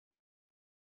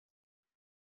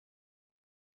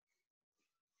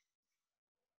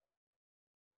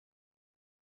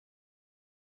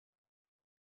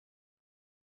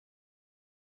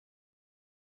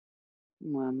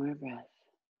 One more breath.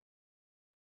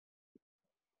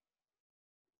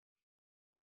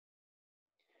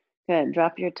 Good.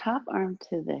 Drop your top arm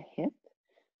to the hip.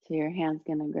 So your hand's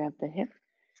going to grab the hip.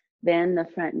 Bend the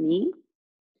front knee.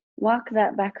 Walk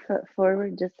that back foot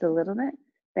forward just a little bit.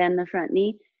 Bend the front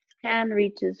knee. Hand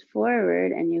reaches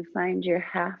forward and you find your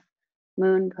half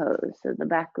moon pose. So the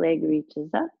back leg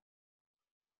reaches up.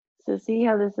 So see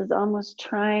how this is almost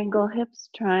triangle hips,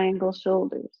 triangle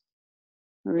shoulders.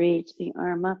 Reach the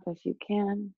arm up if you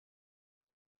can.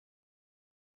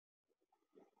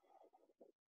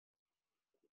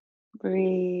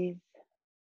 Breathe.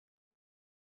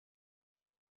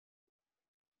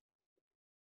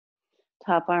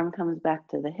 Top arm comes back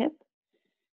to the hip.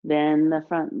 Bend the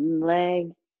front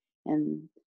leg and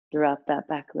drop that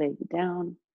back leg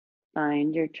down.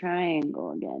 Find your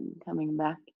triangle again, coming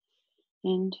back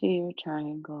into your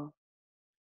triangle.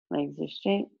 Legs are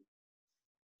straight,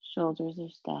 shoulders are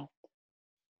stacked.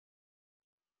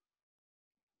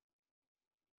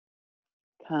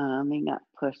 Coming up,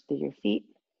 push through your feet,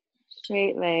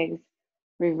 straight legs,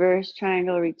 reverse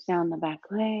triangle, reach down the back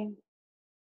leg,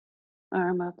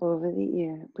 arm up over the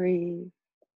ear, breathe.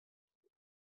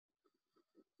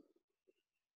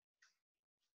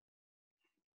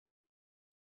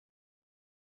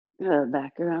 Go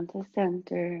back around to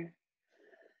center.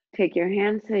 Take your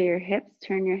hands to your hips,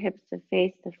 turn your hips to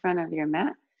face the front of your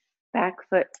mat. Back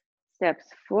foot steps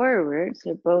forward,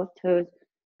 so both toes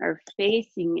are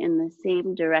facing in the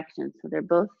same direction. So they're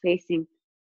both facing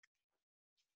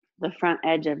the front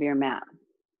edge of your mat.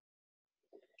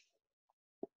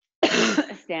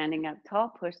 Standing up tall,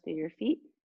 push through your feet,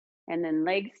 and then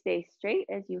legs stay straight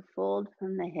as you fold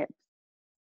from the hips.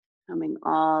 Coming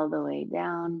all the way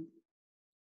down.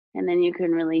 And then you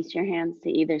can release your hands to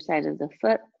either side of the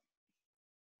foot.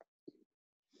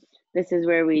 This is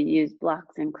where we use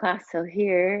blocks in class. So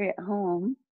here at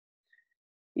home,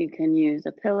 you can use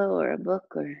a pillow or a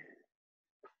book or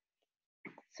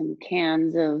some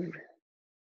cans of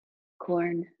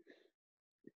corn.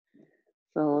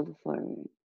 Fold forward.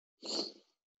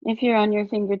 If you're on your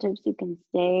fingertips, you can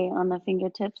stay on the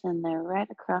fingertips and they're right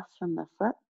across from the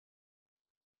foot.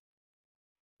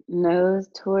 Nose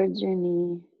towards your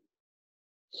knee.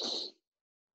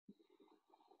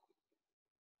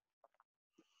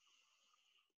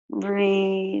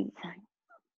 Breathe.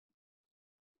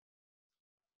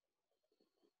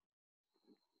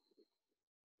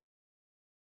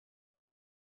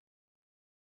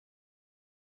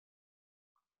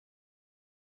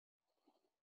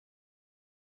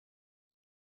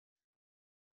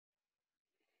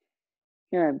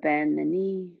 You're gonna bend the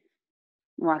knee.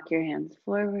 Walk your hands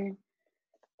forward.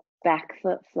 Back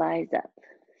foot flies up.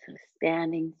 So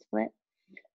standing split.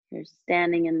 You're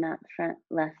standing in that front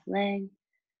left leg.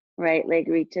 Right leg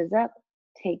reaches up.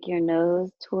 Take your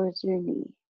nose towards your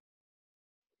knee.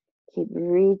 Keep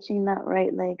reaching that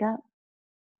right leg up.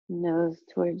 Nose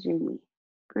towards your knee.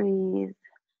 Breathe.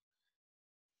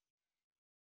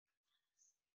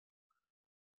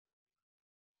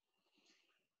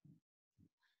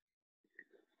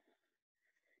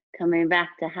 Coming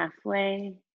back to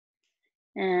halfway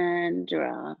and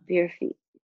drop your feet.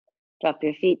 Drop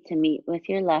your feet to meet with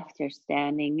your left. You're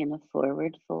standing in a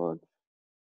forward fold.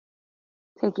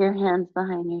 Take your hands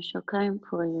behind your shoulder and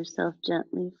pull yourself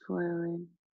gently forward.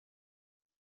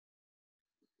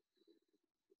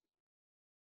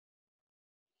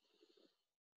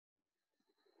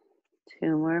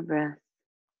 Two more breaths.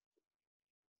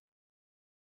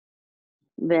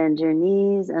 Bend your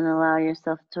knees and allow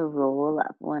yourself to roll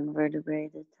up one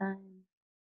vertebrae at a time.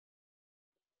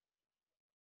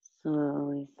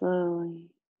 Slowly, slowly.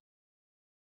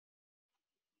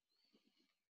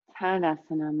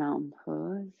 Tadasana, mountain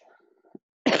pose.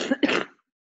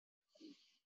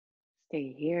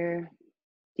 Stay here.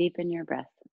 Deepen your breath.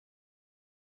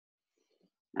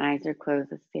 Eyes are closed.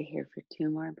 Let's stay here for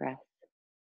two more breaths.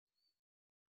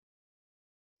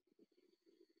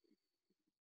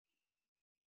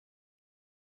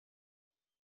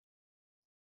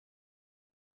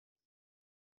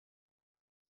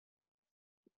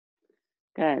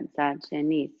 Good.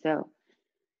 Sajjani. So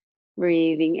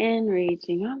breathing in,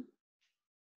 reaching up.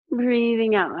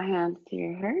 Breathing out, hands to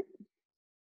your heart.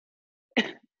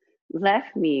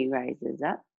 Left knee rises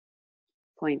up.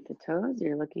 Point the toes.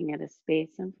 You're looking at a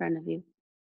space in front of you.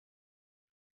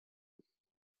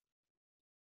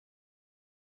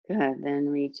 Good. Then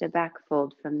reach it back,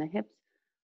 fold from the hips.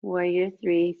 Warrior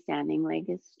three, standing leg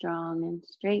is strong and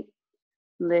straight.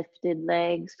 Lifted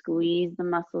leg, squeeze the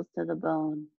muscles to the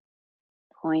bone.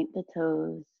 Point the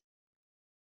toes.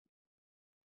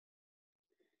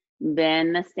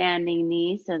 Bend the standing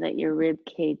knee so that your rib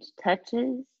cage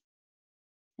touches.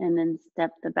 And then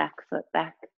step the back foot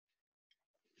back.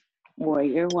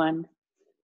 Warrior one.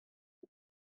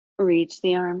 Reach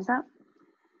the arms up.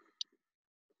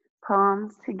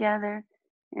 Palms together.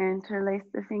 Interlace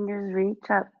the fingers,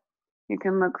 reach up. You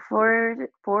can look forward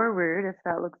if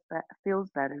that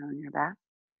feels better on your back.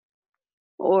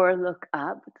 Or look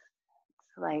up.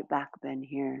 Slight back bend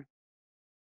here.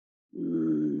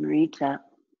 Reach up.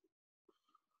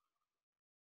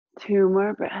 Two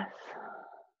more breaths.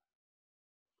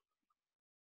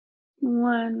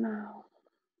 One.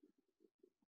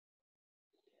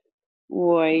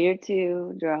 Warrior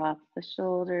two. Drop the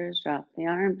shoulders, drop the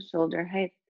arms, shoulder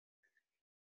height.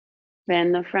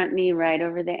 Bend the front knee right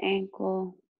over the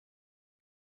ankle.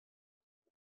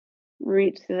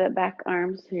 Reach to the back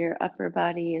arm so your upper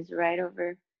body is right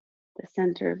over the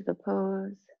center of the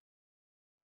pose.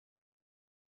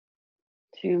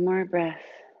 Two more breaths.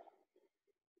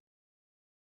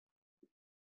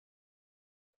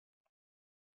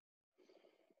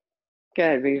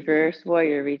 Good. Reverse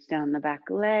warrior. Reach down the back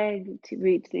leg to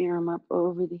reach the arm up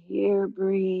over the ear.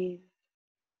 Breathe.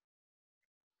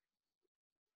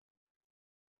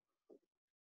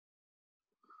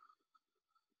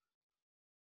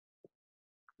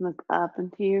 Look up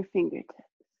into your fingertips.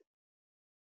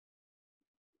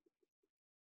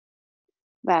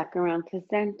 Back around to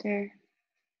center.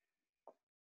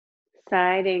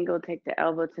 Side angle, take the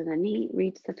elbow to the knee.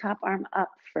 Reach the top arm up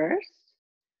first.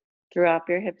 Drop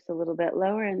your hips a little bit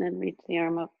lower and then reach the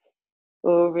arm up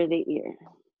over the ear.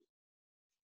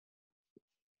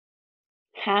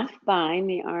 Half bind,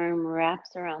 the arm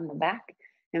wraps around the back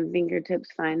and fingertips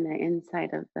find the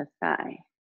inside of the thigh.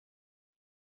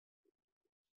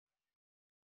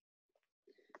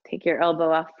 Take your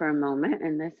elbow off for a moment,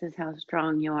 and this is how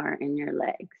strong you are in your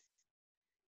legs.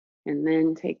 And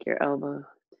then take your elbow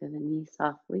to the knee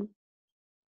softly.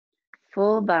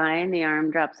 Full bind, the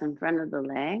arm drops in front of the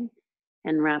leg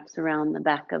and wraps around the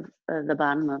back of the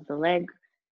bottom of the leg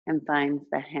and finds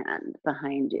the hand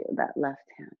behind you, that left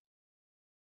hand.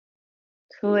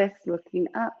 Twist, looking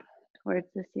up towards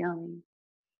the ceiling.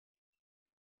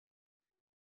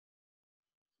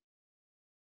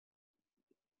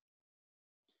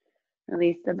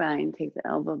 Release the bind, take the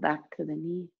elbow back to the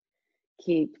knee.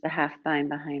 Keep the half bind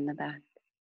behind the back.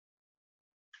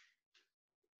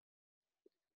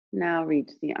 Now reach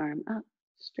the arm up,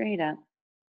 straight up,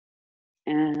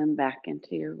 and back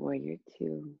into your warrior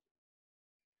two.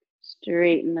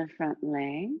 Straighten the front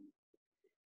leg.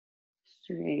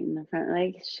 Straighten the front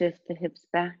leg, shift the hips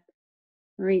back,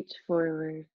 reach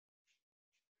forward,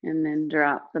 and then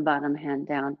drop the bottom hand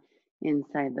down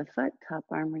inside the foot. Top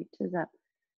arm reaches up,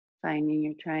 finding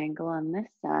your triangle on this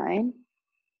side.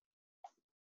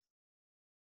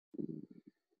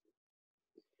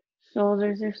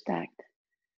 Shoulders are stacked.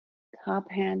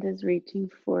 Top hand is reaching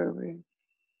forward.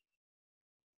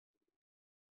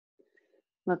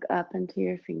 Look up into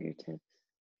your fingertips.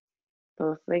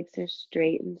 Both legs are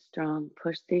straight and strong.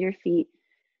 Push through your feet.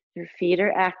 Your feet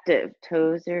are active.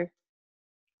 Toes are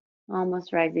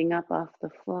almost rising up off the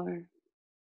floor.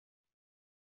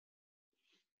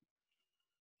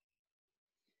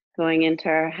 Going into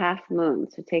our half moon.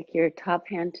 So take your top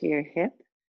hand to your hip.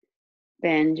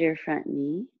 Bend your front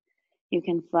knee. You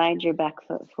can slide your back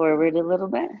foot forward a little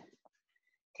bit.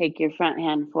 Take your front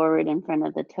hand forward in front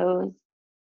of the toes.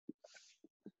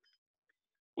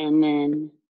 And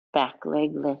then back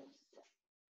leg lifts.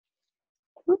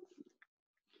 If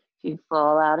you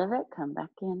fall out of it, come back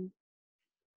in.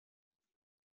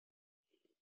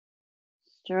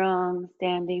 Strong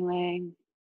standing leg.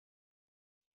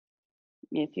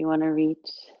 If you want to reach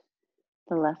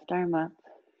the left arm up,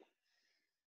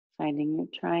 finding your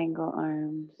triangle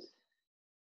arms.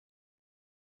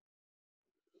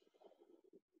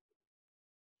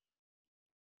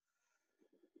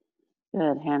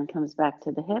 Good. Hand comes back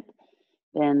to the hip.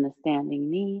 Bend the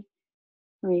standing knee.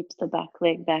 Reach the back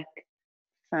leg back.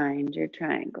 Find your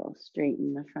triangle.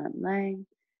 Straighten the front leg.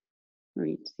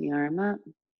 Reach the arm up.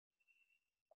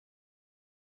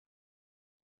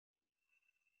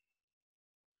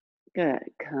 Good.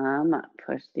 Come up.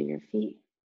 Push through your feet.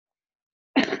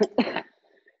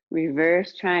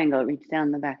 Reverse triangle. Reach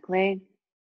down the back leg.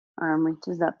 Arm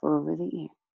reaches up over the ear.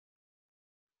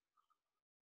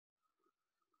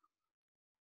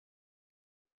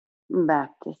 Back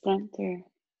to center.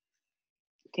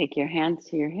 Take your hands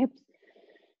to your hips.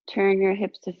 Turn your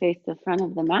hips to face the front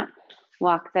of the mat.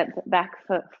 Walk that back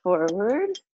foot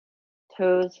forward.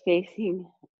 Toes facing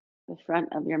the front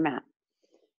of your mat.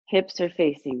 Hips are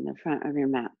facing the front of your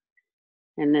mat.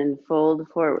 And then fold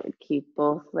forward. Keep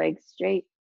both legs straight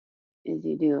as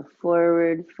you do a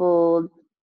forward fold.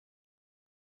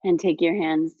 And take your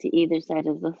hands to either side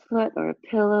of the foot or a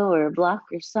pillow or a block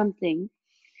or something.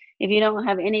 If you don't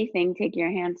have anything, take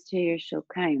your hands to your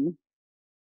shokaim.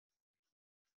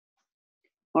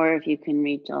 Or if you can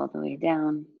reach all the way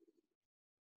down.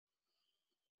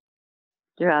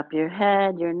 Drop your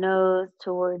head, your nose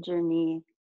towards your knee.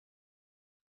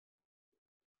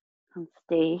 And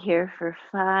stay here for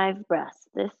 5 breaths.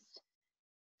 This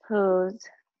pose,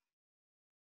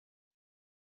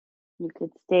 you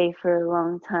could stay for a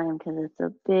long time because it's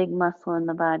a big muscle in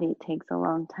the body. It takes a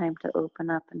long time to open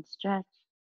up and stretch.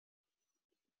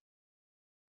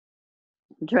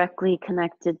 Directly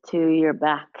connected to your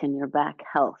back and your back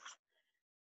health.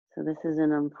 So this is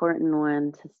an important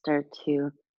one to start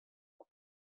to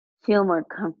feel more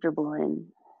comfortable in.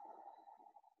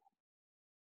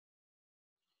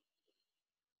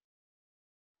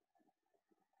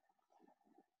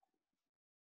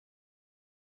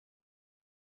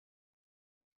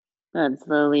 Good.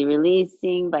 Slowly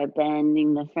releasing by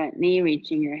bending the front knee,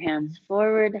 reaching your hands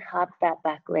forward, hop that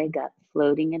back leg up,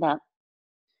 floating it up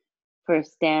for a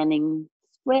standing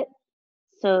split.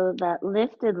 So that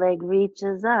lifted leg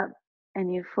reaches up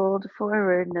and you fold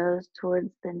forward, nose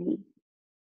towards the knee.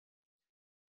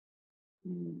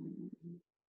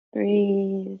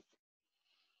 Breathe.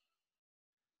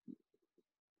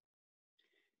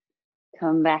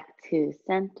 Come back to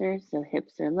center, so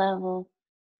hips are level.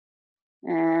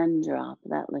 And drop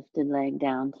that lifted leg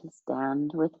down to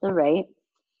stand with the right.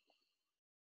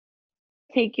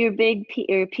 Take your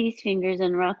peace fingers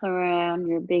and wrap around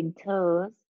your big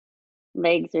toes.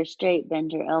 Legs are straight,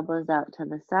 bend your elbows out to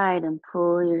the side and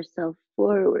pull yourself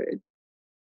forward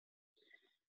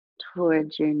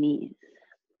towards your knees.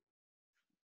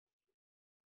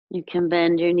 You can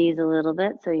bend your knees a little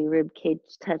bit so your rib cage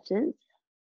touches.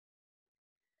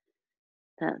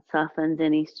 That softens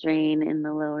any strain in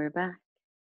the lower back.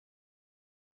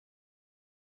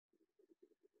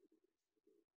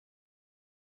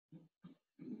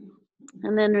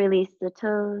 And then release the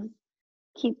toes.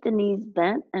 Keep the knees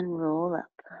bent and roll up,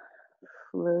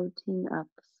 floating up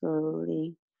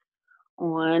slowly,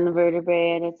 one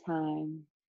vertebrae at a time.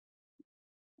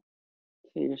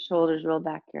 So your shoulders roll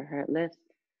back, your heart lifts,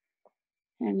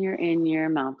 and you're in your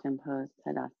mountain pose,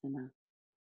 Tadasana.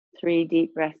 3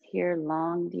 deep breaths here,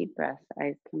 long deep breaths.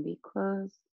 Eyes can be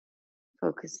closed,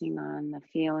 focusing on the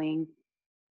feeling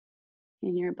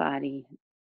in your body.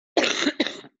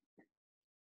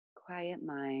 Quiet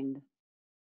mind,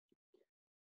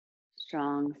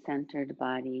 strong centered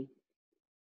body.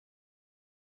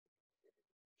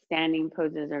 Standing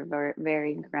poses are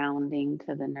very grounding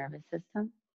to the nervous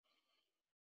system.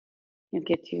 It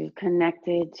gets you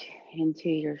connected into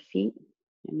your feet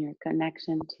and your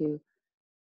connection to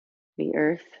the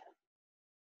earth.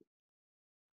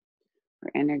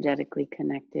 We're energetically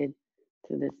connected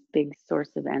to this big source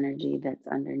of energy that's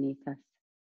underneath us.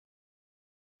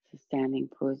 So standing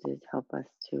poses help us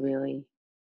to really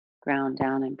ground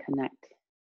down and connect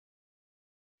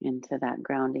into that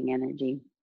grounding energy.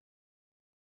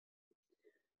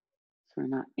 So we're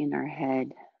not in our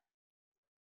head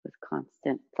with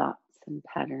constant thoughts and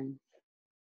patterns.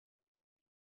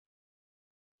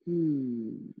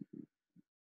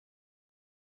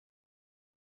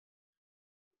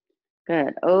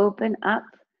 Good. Open up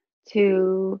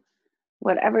to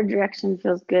whatever direction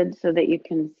feels good so that you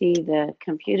can see the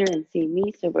computer and see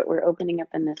me. So we're opening up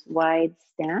in this wide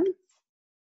stance.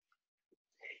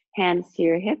 Hands to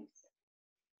your hips.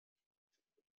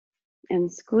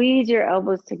 And squeeze your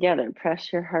elbows together.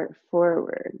 Press your heart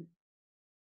forward.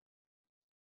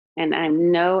 And I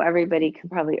know everybody can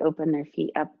probably open their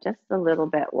feet up just a little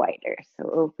bit wider. So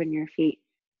open your feet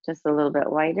just a little bit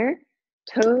wider.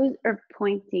 Toes are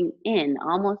pointing in,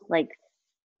 almost like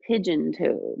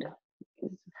pigeon-toed,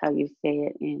 is how you say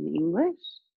it in English.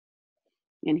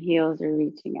 And heels are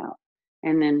reaching out.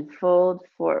 And then fold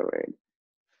forward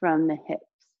from the hips.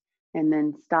 And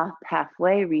then stop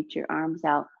halfway, reach your arms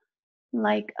out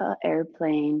like an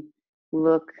airplane.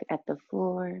 Look at the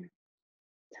floor.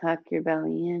 Tuck your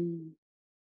belly in.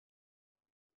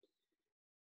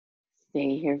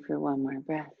 Stay here for one more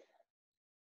breath.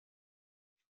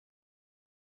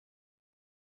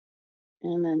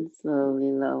 And then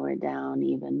slowly lower down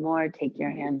even more. Take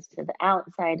your hands to the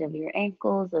outside of your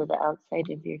ankles or the outside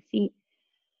of your feet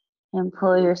and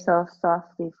pull yourself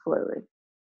softly forward.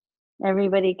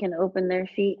 Everybody can open their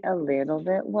feet a little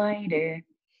bit wider.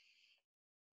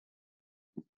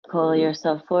 Pull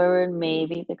yourself forward.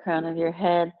 Maybe the crown of your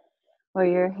head or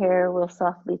your hair will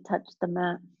softly touch the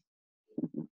mat.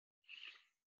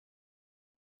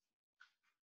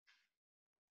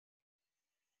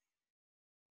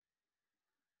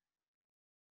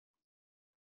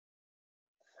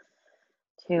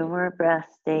 Two more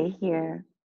breaths. Stay here.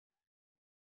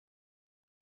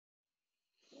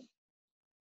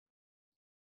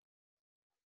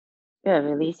 Good.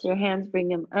 Release your hands. Bring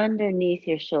them underneath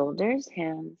your shoulders.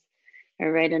 Hands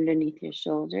are right underneath your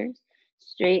shoulders.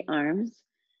 Straight arms.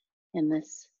 And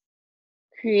this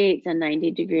creates a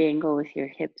 90-degree angle with your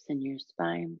hips and your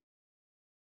spine.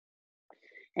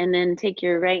 And then take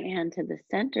your right hand to the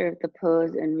center of the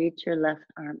pose and reach your left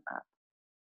arm up.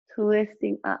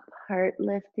 Twisting up, heart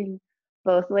lifting.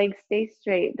 Both legs stay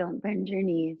straight. Don't bend your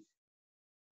knees.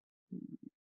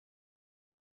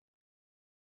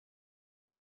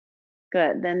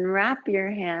 Good. Then wrap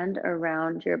your hand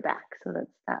around your back. So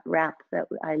that's that wrap that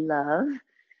I love.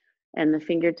 And the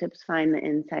fingertips find the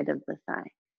inside of the thigh.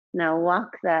 Now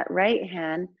walk that right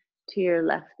hand to your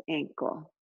left ankle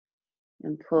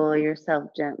and pull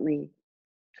yourself gently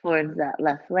towards that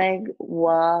left leg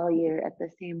while you're at the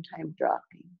same time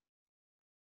dropping.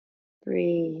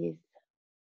 Breathe.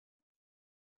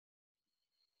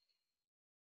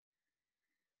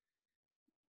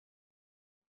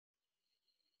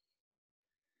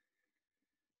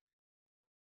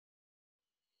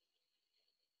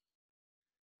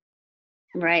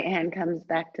 Right hand comes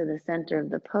back to the center of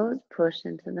the pose, push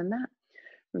into the mat.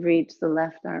 Reach the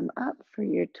left arm up for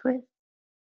your twist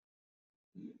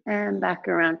and back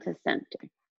around to center.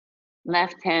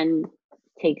 Left hand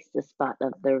takes the spot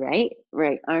of the right.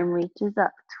 Right arm reaches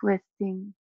up,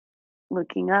 twisting,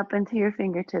 looking up into your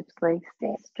fingertips, legs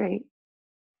stay straight.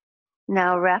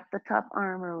 Now wrap the top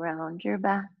arm around your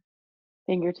back.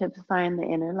 Fingertips find the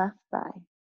inner left thigh.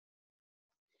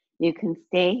 You can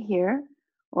stay here,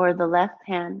 or the left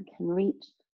hand can reach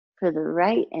for the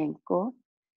right ankle,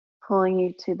 pulling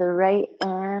you to the right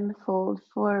and fold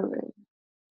forward.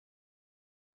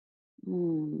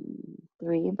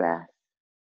 3 breaths.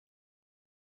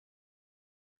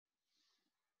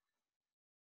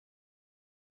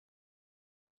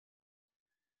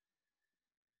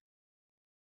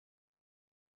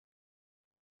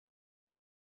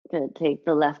 Good. Take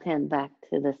the left hand back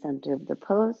to the center of the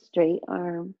pose, straight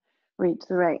arm. Reach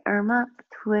the right arm up,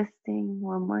 twisting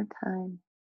one more time.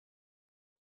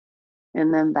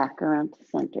 And then back around to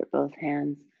center, both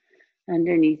hands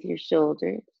underneath your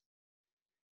shoulders.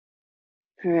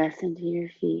 Press into your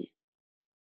feet.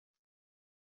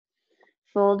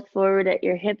 Fold forward at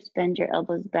your hips, bend your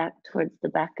elbows back towards the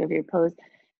back of your pose.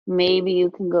 Maybe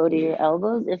you can go to your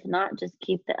elbows. If not, just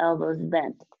keep the elbows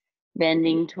bent,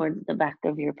 bending towards the back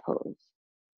of your pose.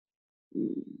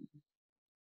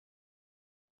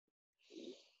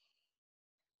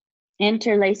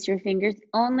 Interlace your fingers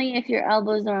only if your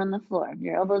elbows are on the floor. If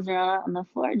your elbows are not on the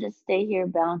floor, just stay here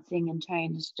bouncing and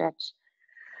trying to stretch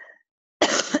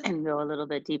and go a little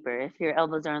bit deeper. If your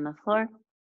elbows are on the floor,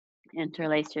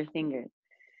 interlace your fingers.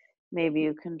 Maybe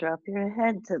you can drop your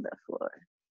head to the floor.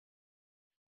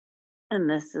 And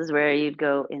this is where you'd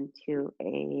go into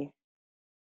a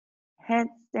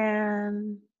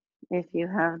headstand if you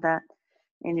have that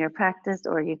in your practice,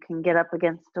 or you can get up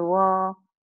against a wall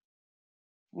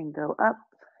and go up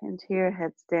into your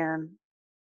headstand.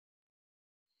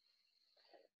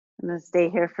 I'm going to stay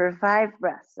here for 5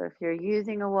 breaths. So if you're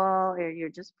using a wall or you're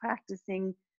just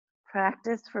practicing,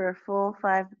 practice for a full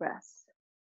 5 breaths.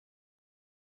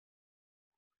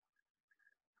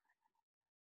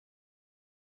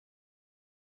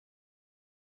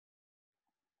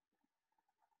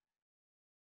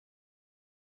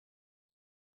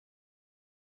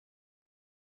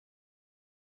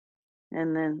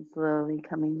 And then slowly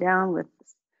coming down with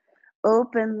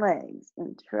open legs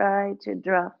and try to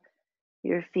drop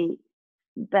your feet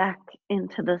back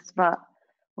into the spot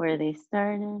where they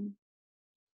started.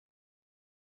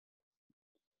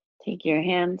 Take your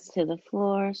hands to the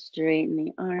floor, straighten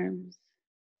the arms.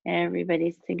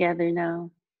 Everybody's together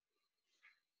now.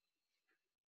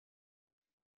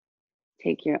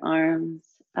 Take your arms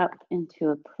up into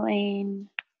a plane.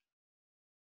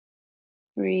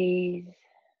 Breathe.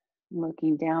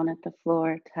 Looking down at the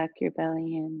floor, tuck your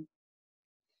belly in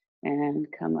and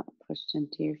come up, push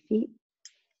into your feet.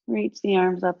 Reach the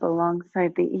arms up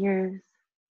alongside the ears.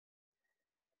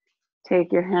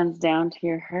 Take your hands down to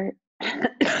your heart.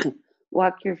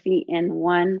 Walk your feet in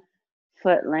 1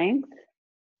 foot length.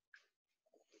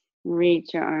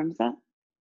 Reach your arms up.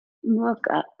 Look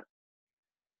up.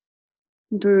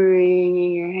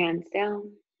 Bringing your hands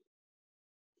down.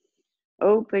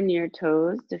 Open your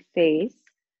toes to face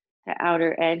the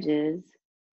outer edges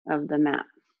of the mat.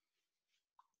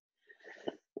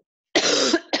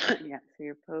 Yeah, so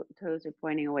your toes are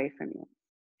pointing away from you.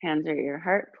 Hands are at your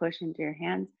heart, push into your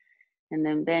hands, and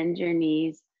then bend your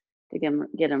knees to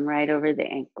get them right over the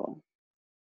ankle.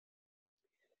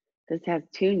 This has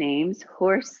 2 names,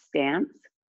 horse stance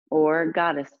or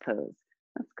goddess pose.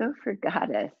 Let's go for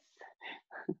goddess.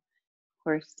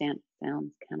 Horse stance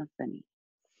sounds kind of funny.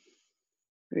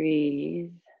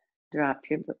 Breathe. Drop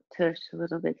your tush a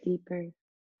little bit deeper.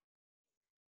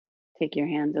 Take your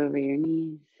hands over your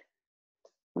knees.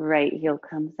 Right heel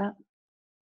comes up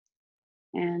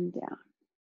and down.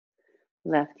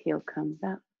 Left heel comes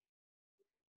up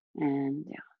and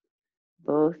down.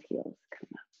 Both heels come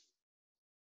up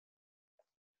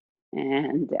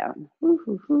and down. Woo,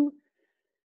 hoo, hoo.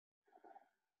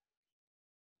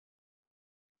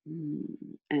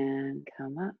 And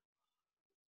come up.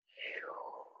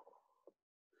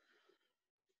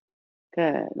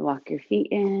 Good. Walk your feet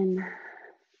in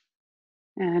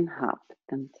and hop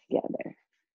them together.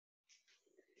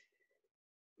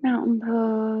 Mountain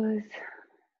pose.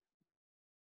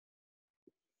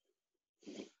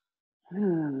 Oh,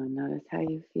 notice how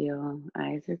you feel.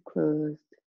 Eyes are closed.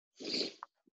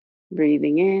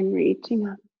 Breathing in, reaching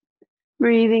up.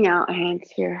 Breathing out, hands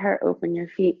to your heart. Open your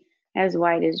feet as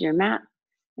wide as your mat.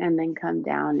 And then come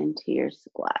down into your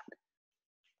squat.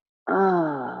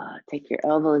 Take your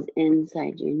elbows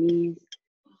inside your knees.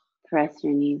 Press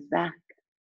your knees back.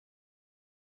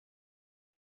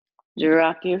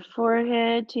 Drop your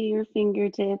forehead to your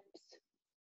fingertips.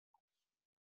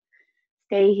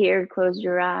 Stay here, close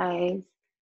your eyes.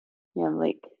 You have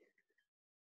we're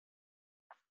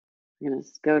gonna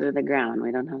go to the ground.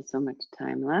 We don't have so much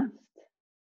time left.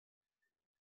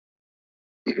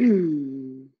 Just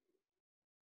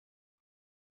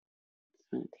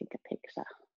want to take a picture.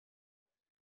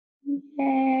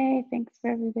 Yay, thanks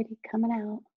for everybody coming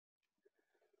out.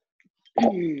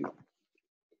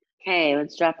 Okay,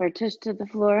 let's drop our tush to the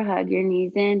floor, hug your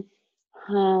knees in,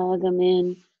 hug them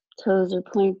in, toes are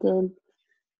pointed.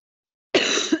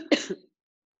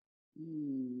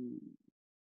 Mm.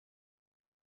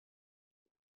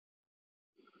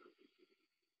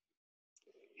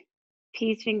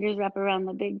 Peace fingers wrap around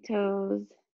the big toes.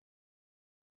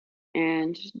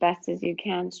 And best as you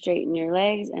can, straighten your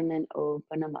legs and then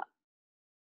open them up.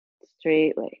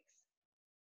 Straight legs.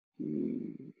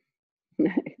 Mm.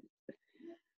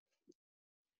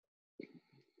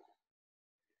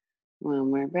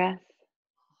 One more breath.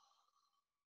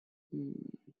 Mm.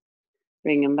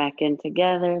 Bring them back in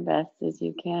together, best as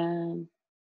you can.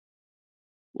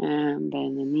 And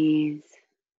bend the knees.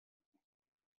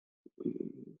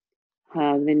 Mm.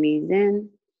 Hug the knees in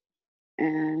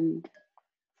and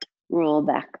roll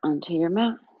back onto your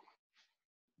mat.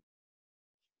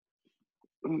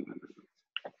 Mm.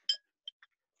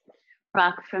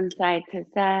 Rock from side to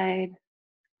side.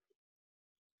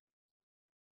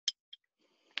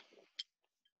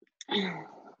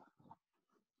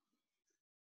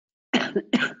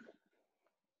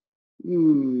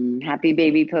 Happy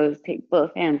baby pose. Take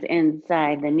both hands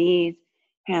inside the knees,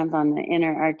 hands on the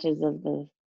inner arches of the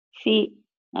feet,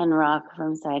 and rock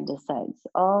from side to side. So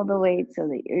all the weight so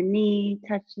that your knee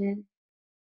touches.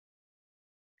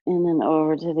 And then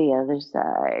over to the other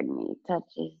side, knee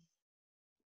touches.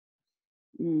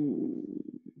 Mm.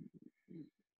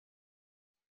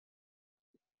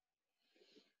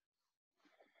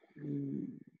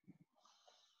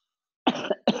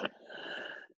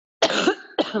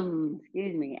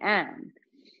 Excuse me. And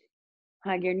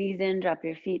hug your knees in, drop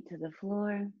your feet to the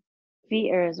floor.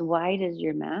 Feet are as wide as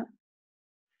your mat.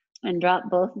 And drop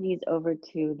both knees over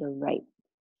to the right.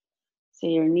 So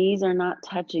your knees are not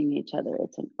touching each other.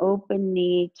 It's an open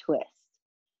knee twist.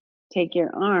 Take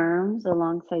your arms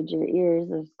alongside your ears.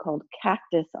 It's called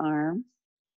cactus arms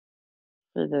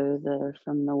for those that are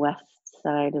from the west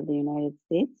side of the United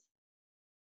States.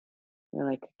 They're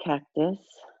like a cactus.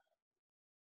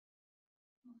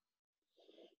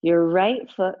 Your right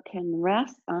foot can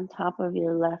rest on top of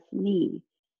your left knee,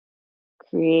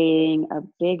 creating a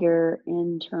bigger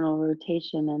internal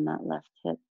rotation in that left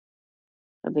hip,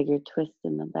 a bigger twist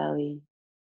in the belly.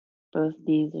 Both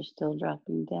knees are still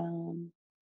dropping down.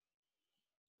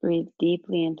 Breathe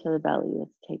deeply into the belly.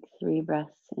 Let's take 3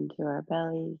 breaths into our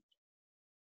bellies.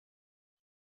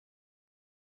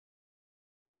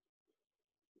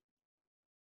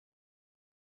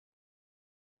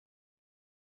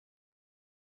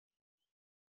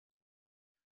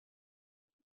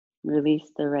 Release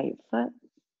the right foot.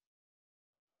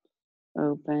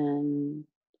 Open.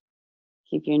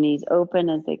 Keep your knees open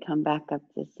as they come back up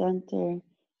to center.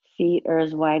 Feet are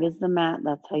as wide as the mat.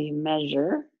 That's how you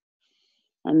measure.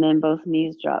 And then both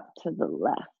knees drop to the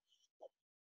left.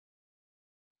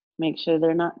 Make sure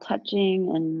they're not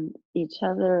touching and each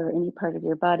other or any part of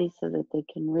your body so that they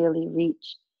can really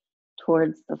reach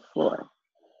towards the floor.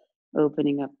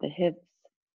 Opening up the hips,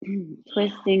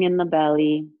 twisting in the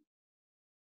belly.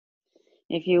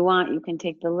 If you want, you can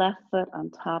take the left foot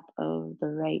on top of the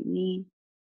right knee.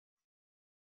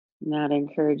 And that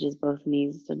encourages both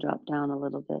knees to drop down a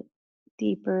little bit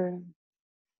deeper.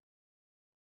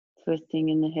 Twisting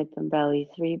in the hip and belly,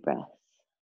 3 breaths.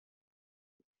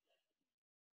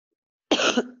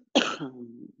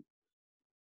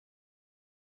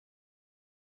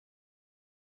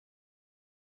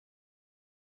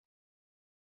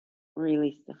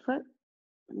 Release the foot.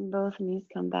 And both knees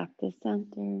come back to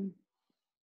center.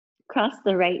 Cross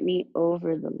the right knee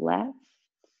over the left.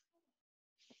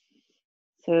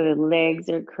 So the legs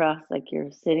are crossed like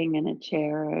you're sitting in a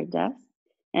chair or a desk.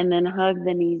 And then hug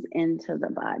the knees into the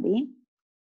body.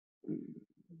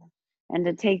 And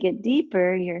to take it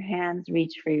deeper, your hands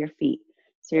reach for your feet.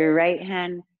 So your right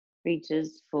hand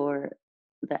reaches for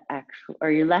the actual,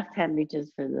 or your left hand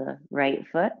reaches for the right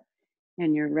foot,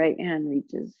 and your right hand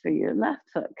reaches for your left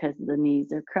foot because the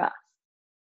knees are crossed.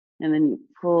 And then you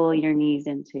pull your knees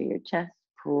into your chest,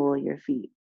 pull your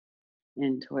feet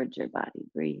in towards your body.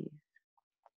 Breathe.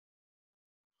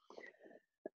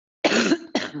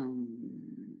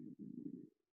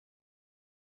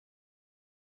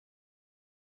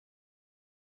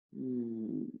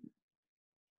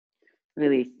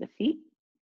 Release the feet.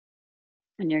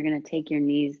 And you're going to take your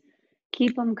knees,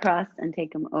 keep them crossed, and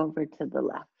take them over to the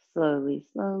left. Slowly,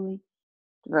 slowly,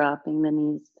 dropping the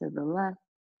knees to the left,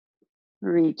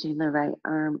 reaching the right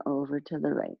arm over to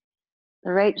the right.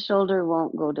 The right shoulder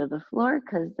won't go to the floor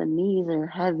because the knees are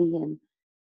heavy and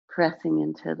pressing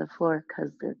into the floor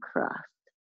because they're crossed.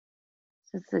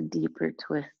 Just a deeper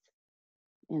twist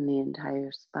in the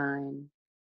entire spine.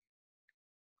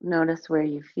 Notice where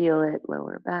you feel it,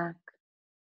 lower back,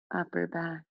 upper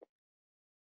back,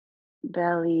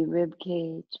 belly, rib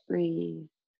cage. Breathe.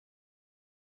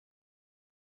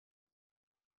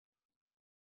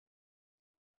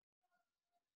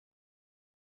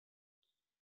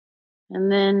 And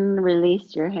then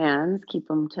release your hands, keep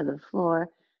them to the floor,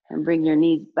 and bring your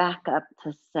knees back up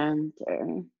to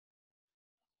center.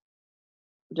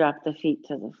 Drop the feet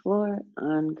to the floor,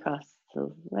 uncross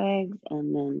the legs,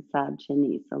 and then Sajda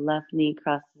knee. So left knee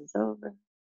crosses over.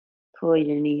 Pull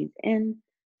your knees in.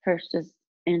 First, just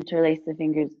interlace the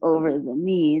fingers over the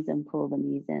knees and pull the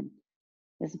knees in.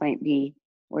 This might be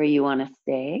where you want to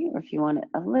stay, or if you want it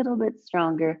a little bit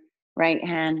stronger, right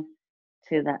hand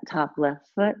to that top left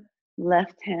foot,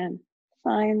 left hand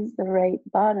finds the right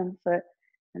bottom foot,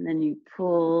 and then you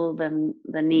pull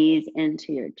the knees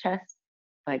into your chest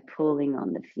by pulling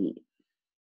on the feet.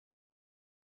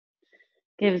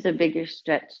 Gives a bigger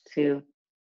stretch to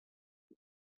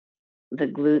the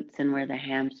glutes and where the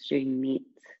hamstring meets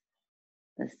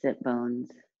the sit bones,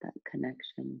 that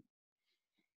connection.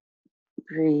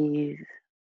 Breathe.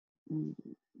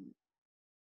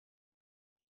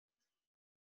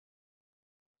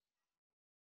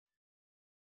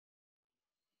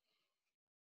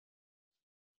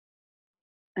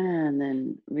 And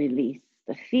then release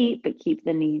the feet, but keep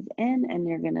the knees in, and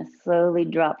you're going to slowly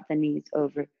drop the knees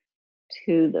over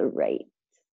to the right.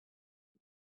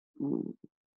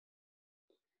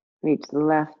 Reach the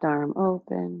left arm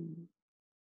open.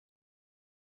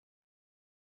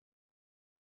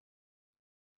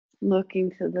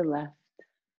 Looking to the left.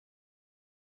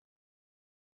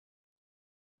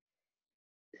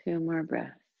 2 more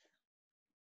breaths.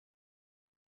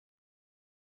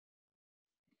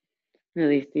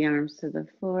 Release the arms to the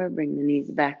floor. Bring the knees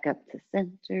back up to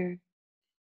center.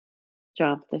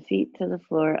 Drop the feet to the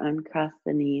floor. Uncross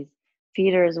the knees.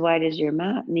 Feet are as wide as your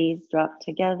mat. Knees drop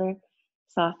together.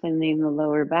 Softening the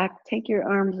lower back. Take your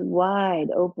arms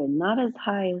wide open, not as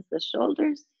high as the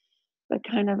shoulders, but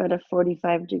kind of at a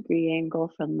 45-degree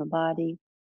angle from the body.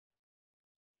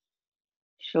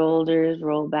 Shoulders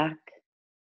roll back.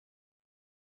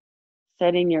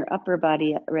 Setting your upper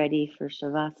body ready for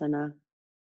Shavasana.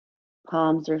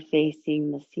 Palms are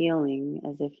facing the ceiling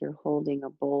as if you're holding a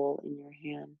bowl in your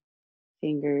hand.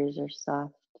 Fingers are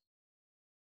soft.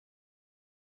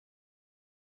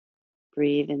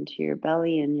 Breathe into your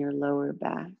belly and your lower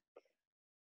back.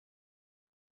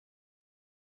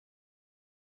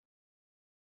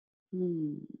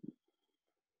 And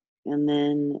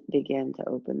then begin to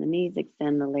open the knees,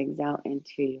 extend the legs out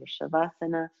into your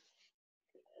Shavasana.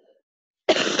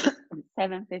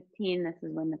 7:15, this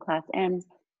is when the class ends.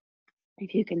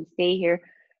 If you can stay here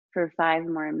for 5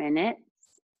 more minutes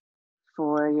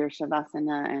for your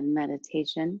Shavasana and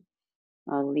meditation,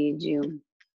 I'll lead you.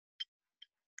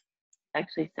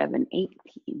 Actually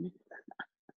 7:18.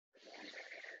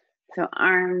 So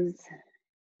arms,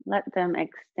 let them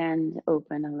extend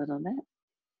open a little bit.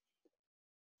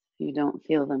 You don't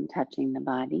feel them touching the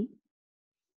body.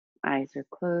 Eyes are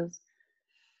closed.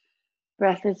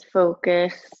 Breath is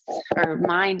focused, or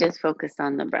mind is focused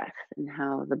on the breath and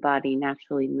how the body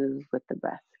naturally moves with the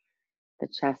breath. The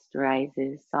chest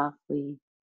rises softly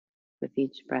with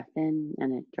each breath in,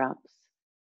 and it drops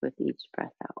with each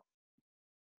breath out.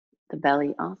 The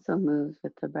belly also moves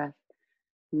with the breath.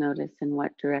 Notice in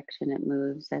what direction it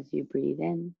moves as you breathe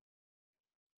in,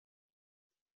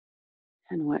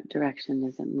 and what direction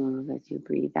does it move as you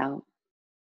breathe out.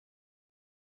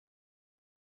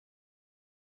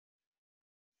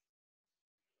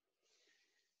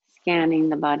 Scanning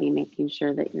the body, making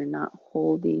sure that you're not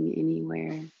holding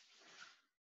anywhere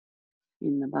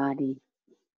in the body.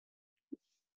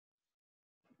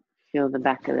 Feel the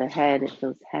back of the head, it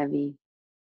feels heavy.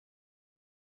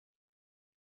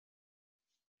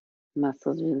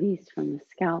 Muscles release from the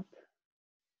scalp.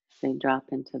 They drop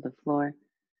into the floor.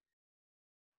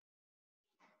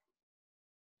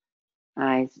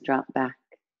 Eyes drop back.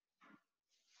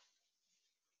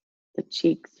 The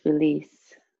cheeks release.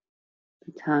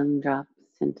 The tongue drops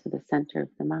into the center of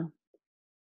the mouth.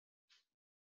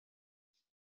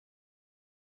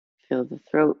 Feel the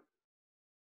throat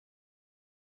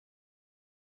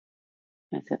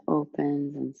as it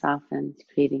opens and softens,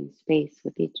 creating space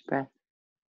with each breath.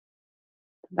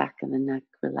 The back of the neck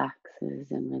relaxes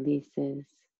and releases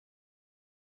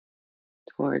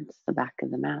towards the back of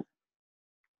the mat.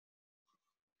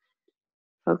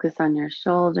 Focus on your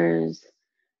shoulders.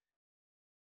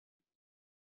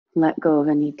 Let go of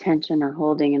any tension or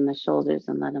holding in the shoulders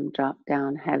and let them drop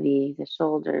down heavy. The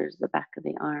shoulders, the back of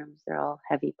the arms, they're all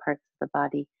heavy parts of the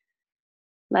body.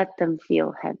 Let them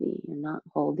feel heavy. You're not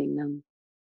holding them.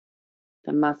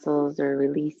 The muscles are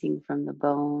releasing from the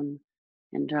bone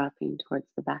and dropping towards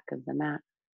the back of the mat.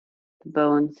 The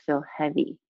bones feel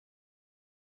heavy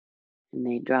and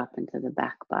they drop into the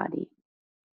back body.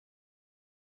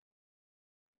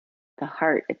 The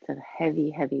heart, it's a heavy,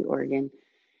 heavy organ,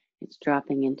 It's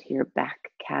dropping into your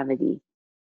back cavity.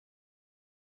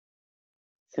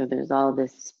 So there's all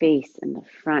this space in the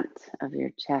front of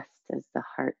your chest as the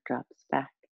heart drops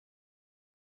back.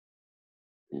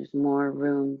 There's more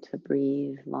room to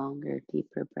breathe longer,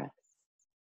 deeper breaths.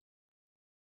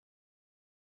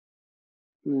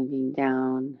 Moving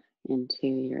down into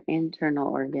your internal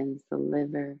organs, the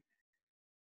liver,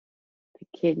 the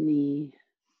kidneys,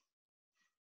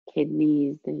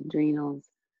 the adrenals,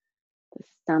 the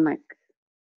stomach,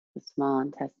 the small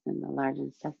intestine, the large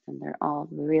intestine. They're all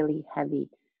really heavy,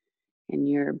 and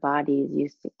your body is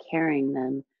used to carrying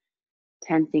them,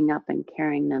 tensing up and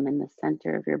carrying them in the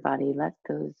center of your body. Let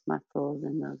those muscles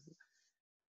and those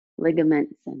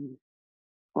ligaments and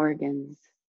organs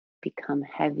become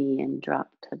heavy and drop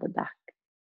to the back,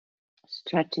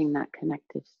 stretching that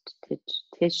connective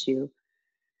tissue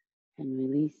and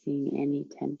releasing any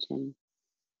tension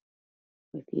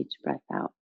with each breath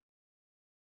out.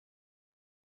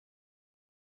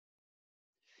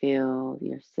 Feel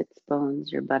your sits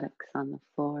bones, your buttocks on the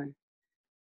floor.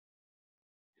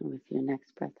 And with your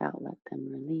next breath out, let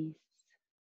them release,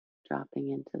 dropping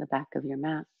into the back of your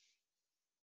mat.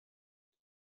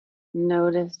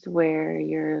 Notice where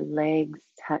your legs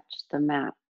touch the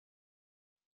mat.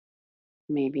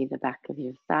 Maybe the back of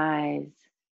your thighs,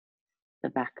 the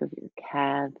back of your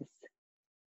calves,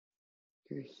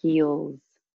 your heels.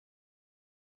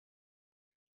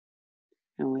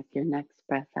 And with your next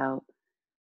breath out,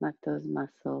 let those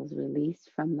muscles release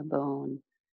from the bone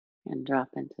and drop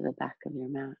into the back of your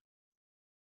mat.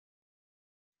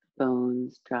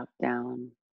 Bones drop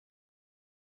down.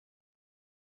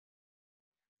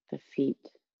 The feet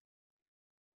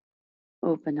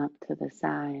open up to the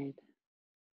side.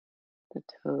 The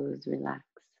toes relax.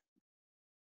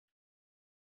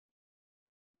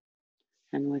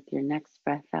 And with your next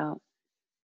breath out,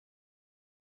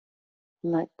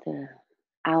 let the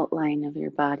outline of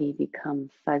your body become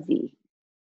fuzzy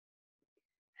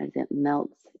as it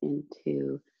melts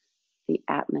into the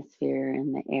atmosphere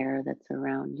and the air that's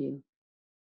around you.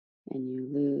 And you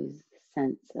lose the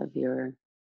sense of your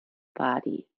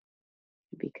body.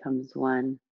 It becomes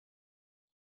one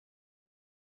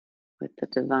with the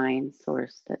divine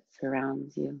source that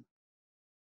surrounds you.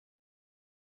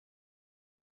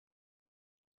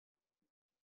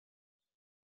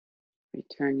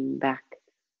 Returning back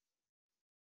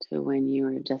to when you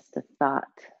were just a thought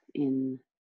in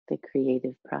the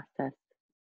creative process.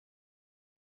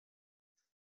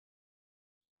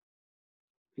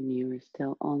 When you were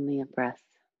still only a breath.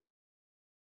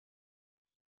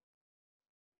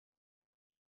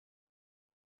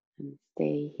 And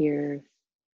stay here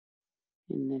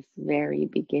in this very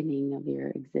beginning of your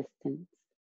existence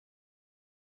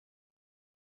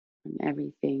when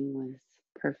everything was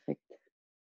perfect,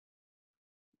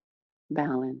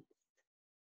 balanced,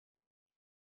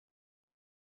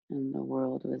 and the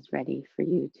world was ready for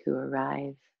you to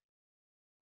arrive.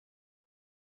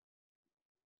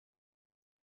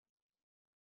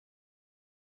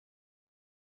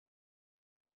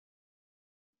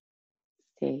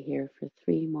 Stay here for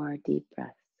 3 more deep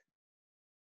breaths.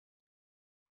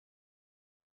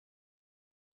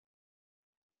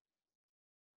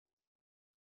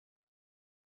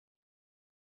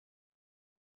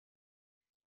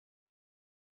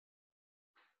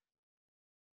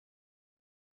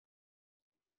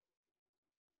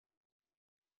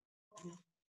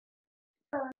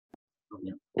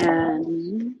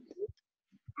 And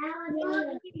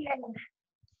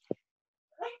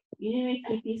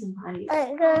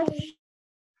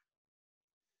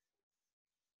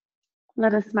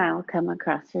let a smile come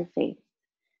across your face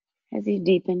as you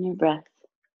deepen your breath.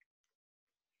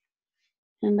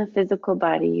 In the physical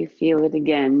body, you feel it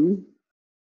again,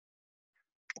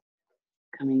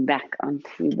 coming back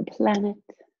onto the planet.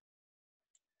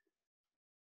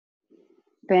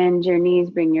 Bend your knees,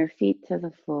 bring your feet to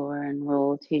the floor, and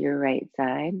roll to your right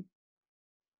side.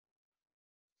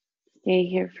 Stay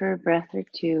here for a breath or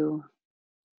two,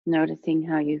 noticing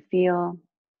how you feel,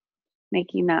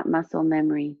 making that muscle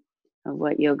memory of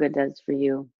what yoga does for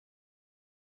you,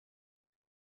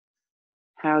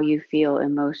 how you feel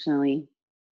emotionally.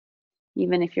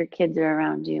 Even if your kids are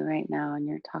around you right now and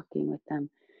you're talking with them,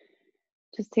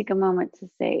 just take a moment to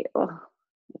say, oh,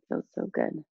 it feels so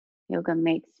good. Yoga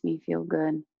makes me feel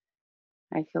good.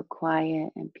 I feel quiet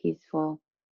and peaceful.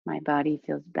 My body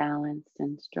feels balanced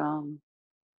and strong.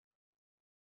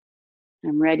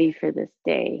 I'm ready for this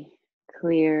day,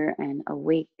 clear and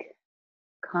awake,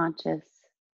 conscious,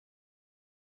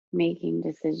 making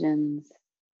decisions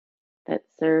that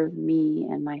serve me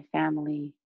and my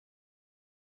family,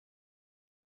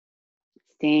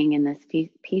 staying in this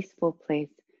peaceful place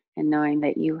and knowing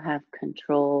that you have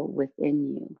control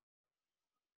within you.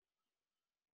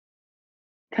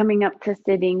 Coming up to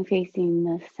sitting, facing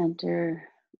the center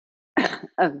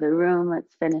of the room.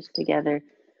 Let's finish together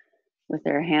with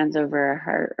our hands over our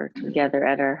heart or together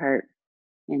at our heart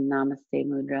in Namaste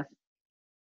Mudra.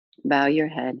 Bow your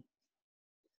head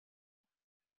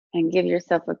and give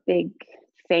yourself a big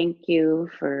thank you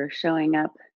for showing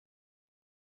up,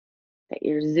 that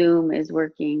your Zoom is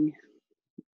working,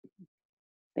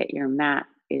 that your mat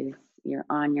is, you're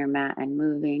on your mat and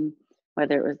moving,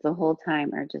 whether it was the whole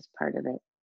time or just part of it.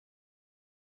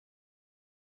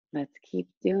 Let's keep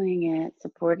doing it,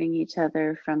 supporting each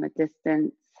other from a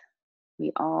distance.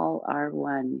 We all are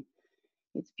one.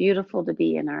 It's beautiful to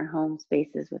be in our home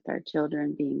spaces with our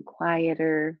children, being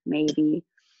quieter, maybe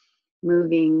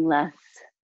moving less,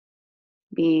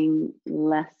 being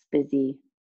less busy.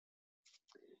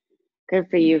 Good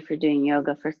for you for doing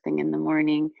yoga first thing in the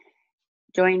morning.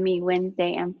 Join me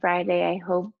Wednesday and Friday, I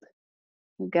hope.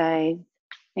 You guys,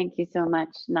 thank you so much.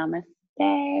 Namaste.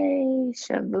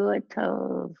 Shavua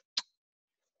Tov.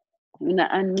 I'm going to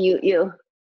unmute you.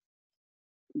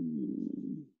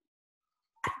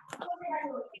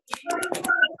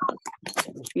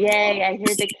 Yay, I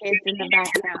hear the kids in the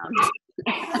background.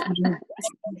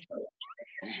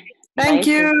 Thank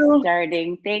you.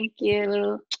 Starting. Thank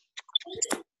you.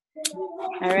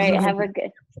 All right, have a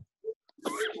good.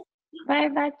 Bye,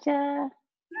 Vacha.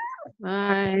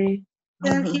 Bye.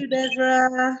 Thank you,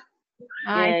 Deborah.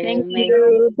 Bye. Yeah, Thank you're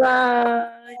you.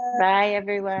 Bye. Bye,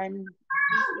 everyone.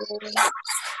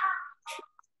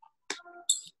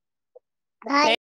 Bye.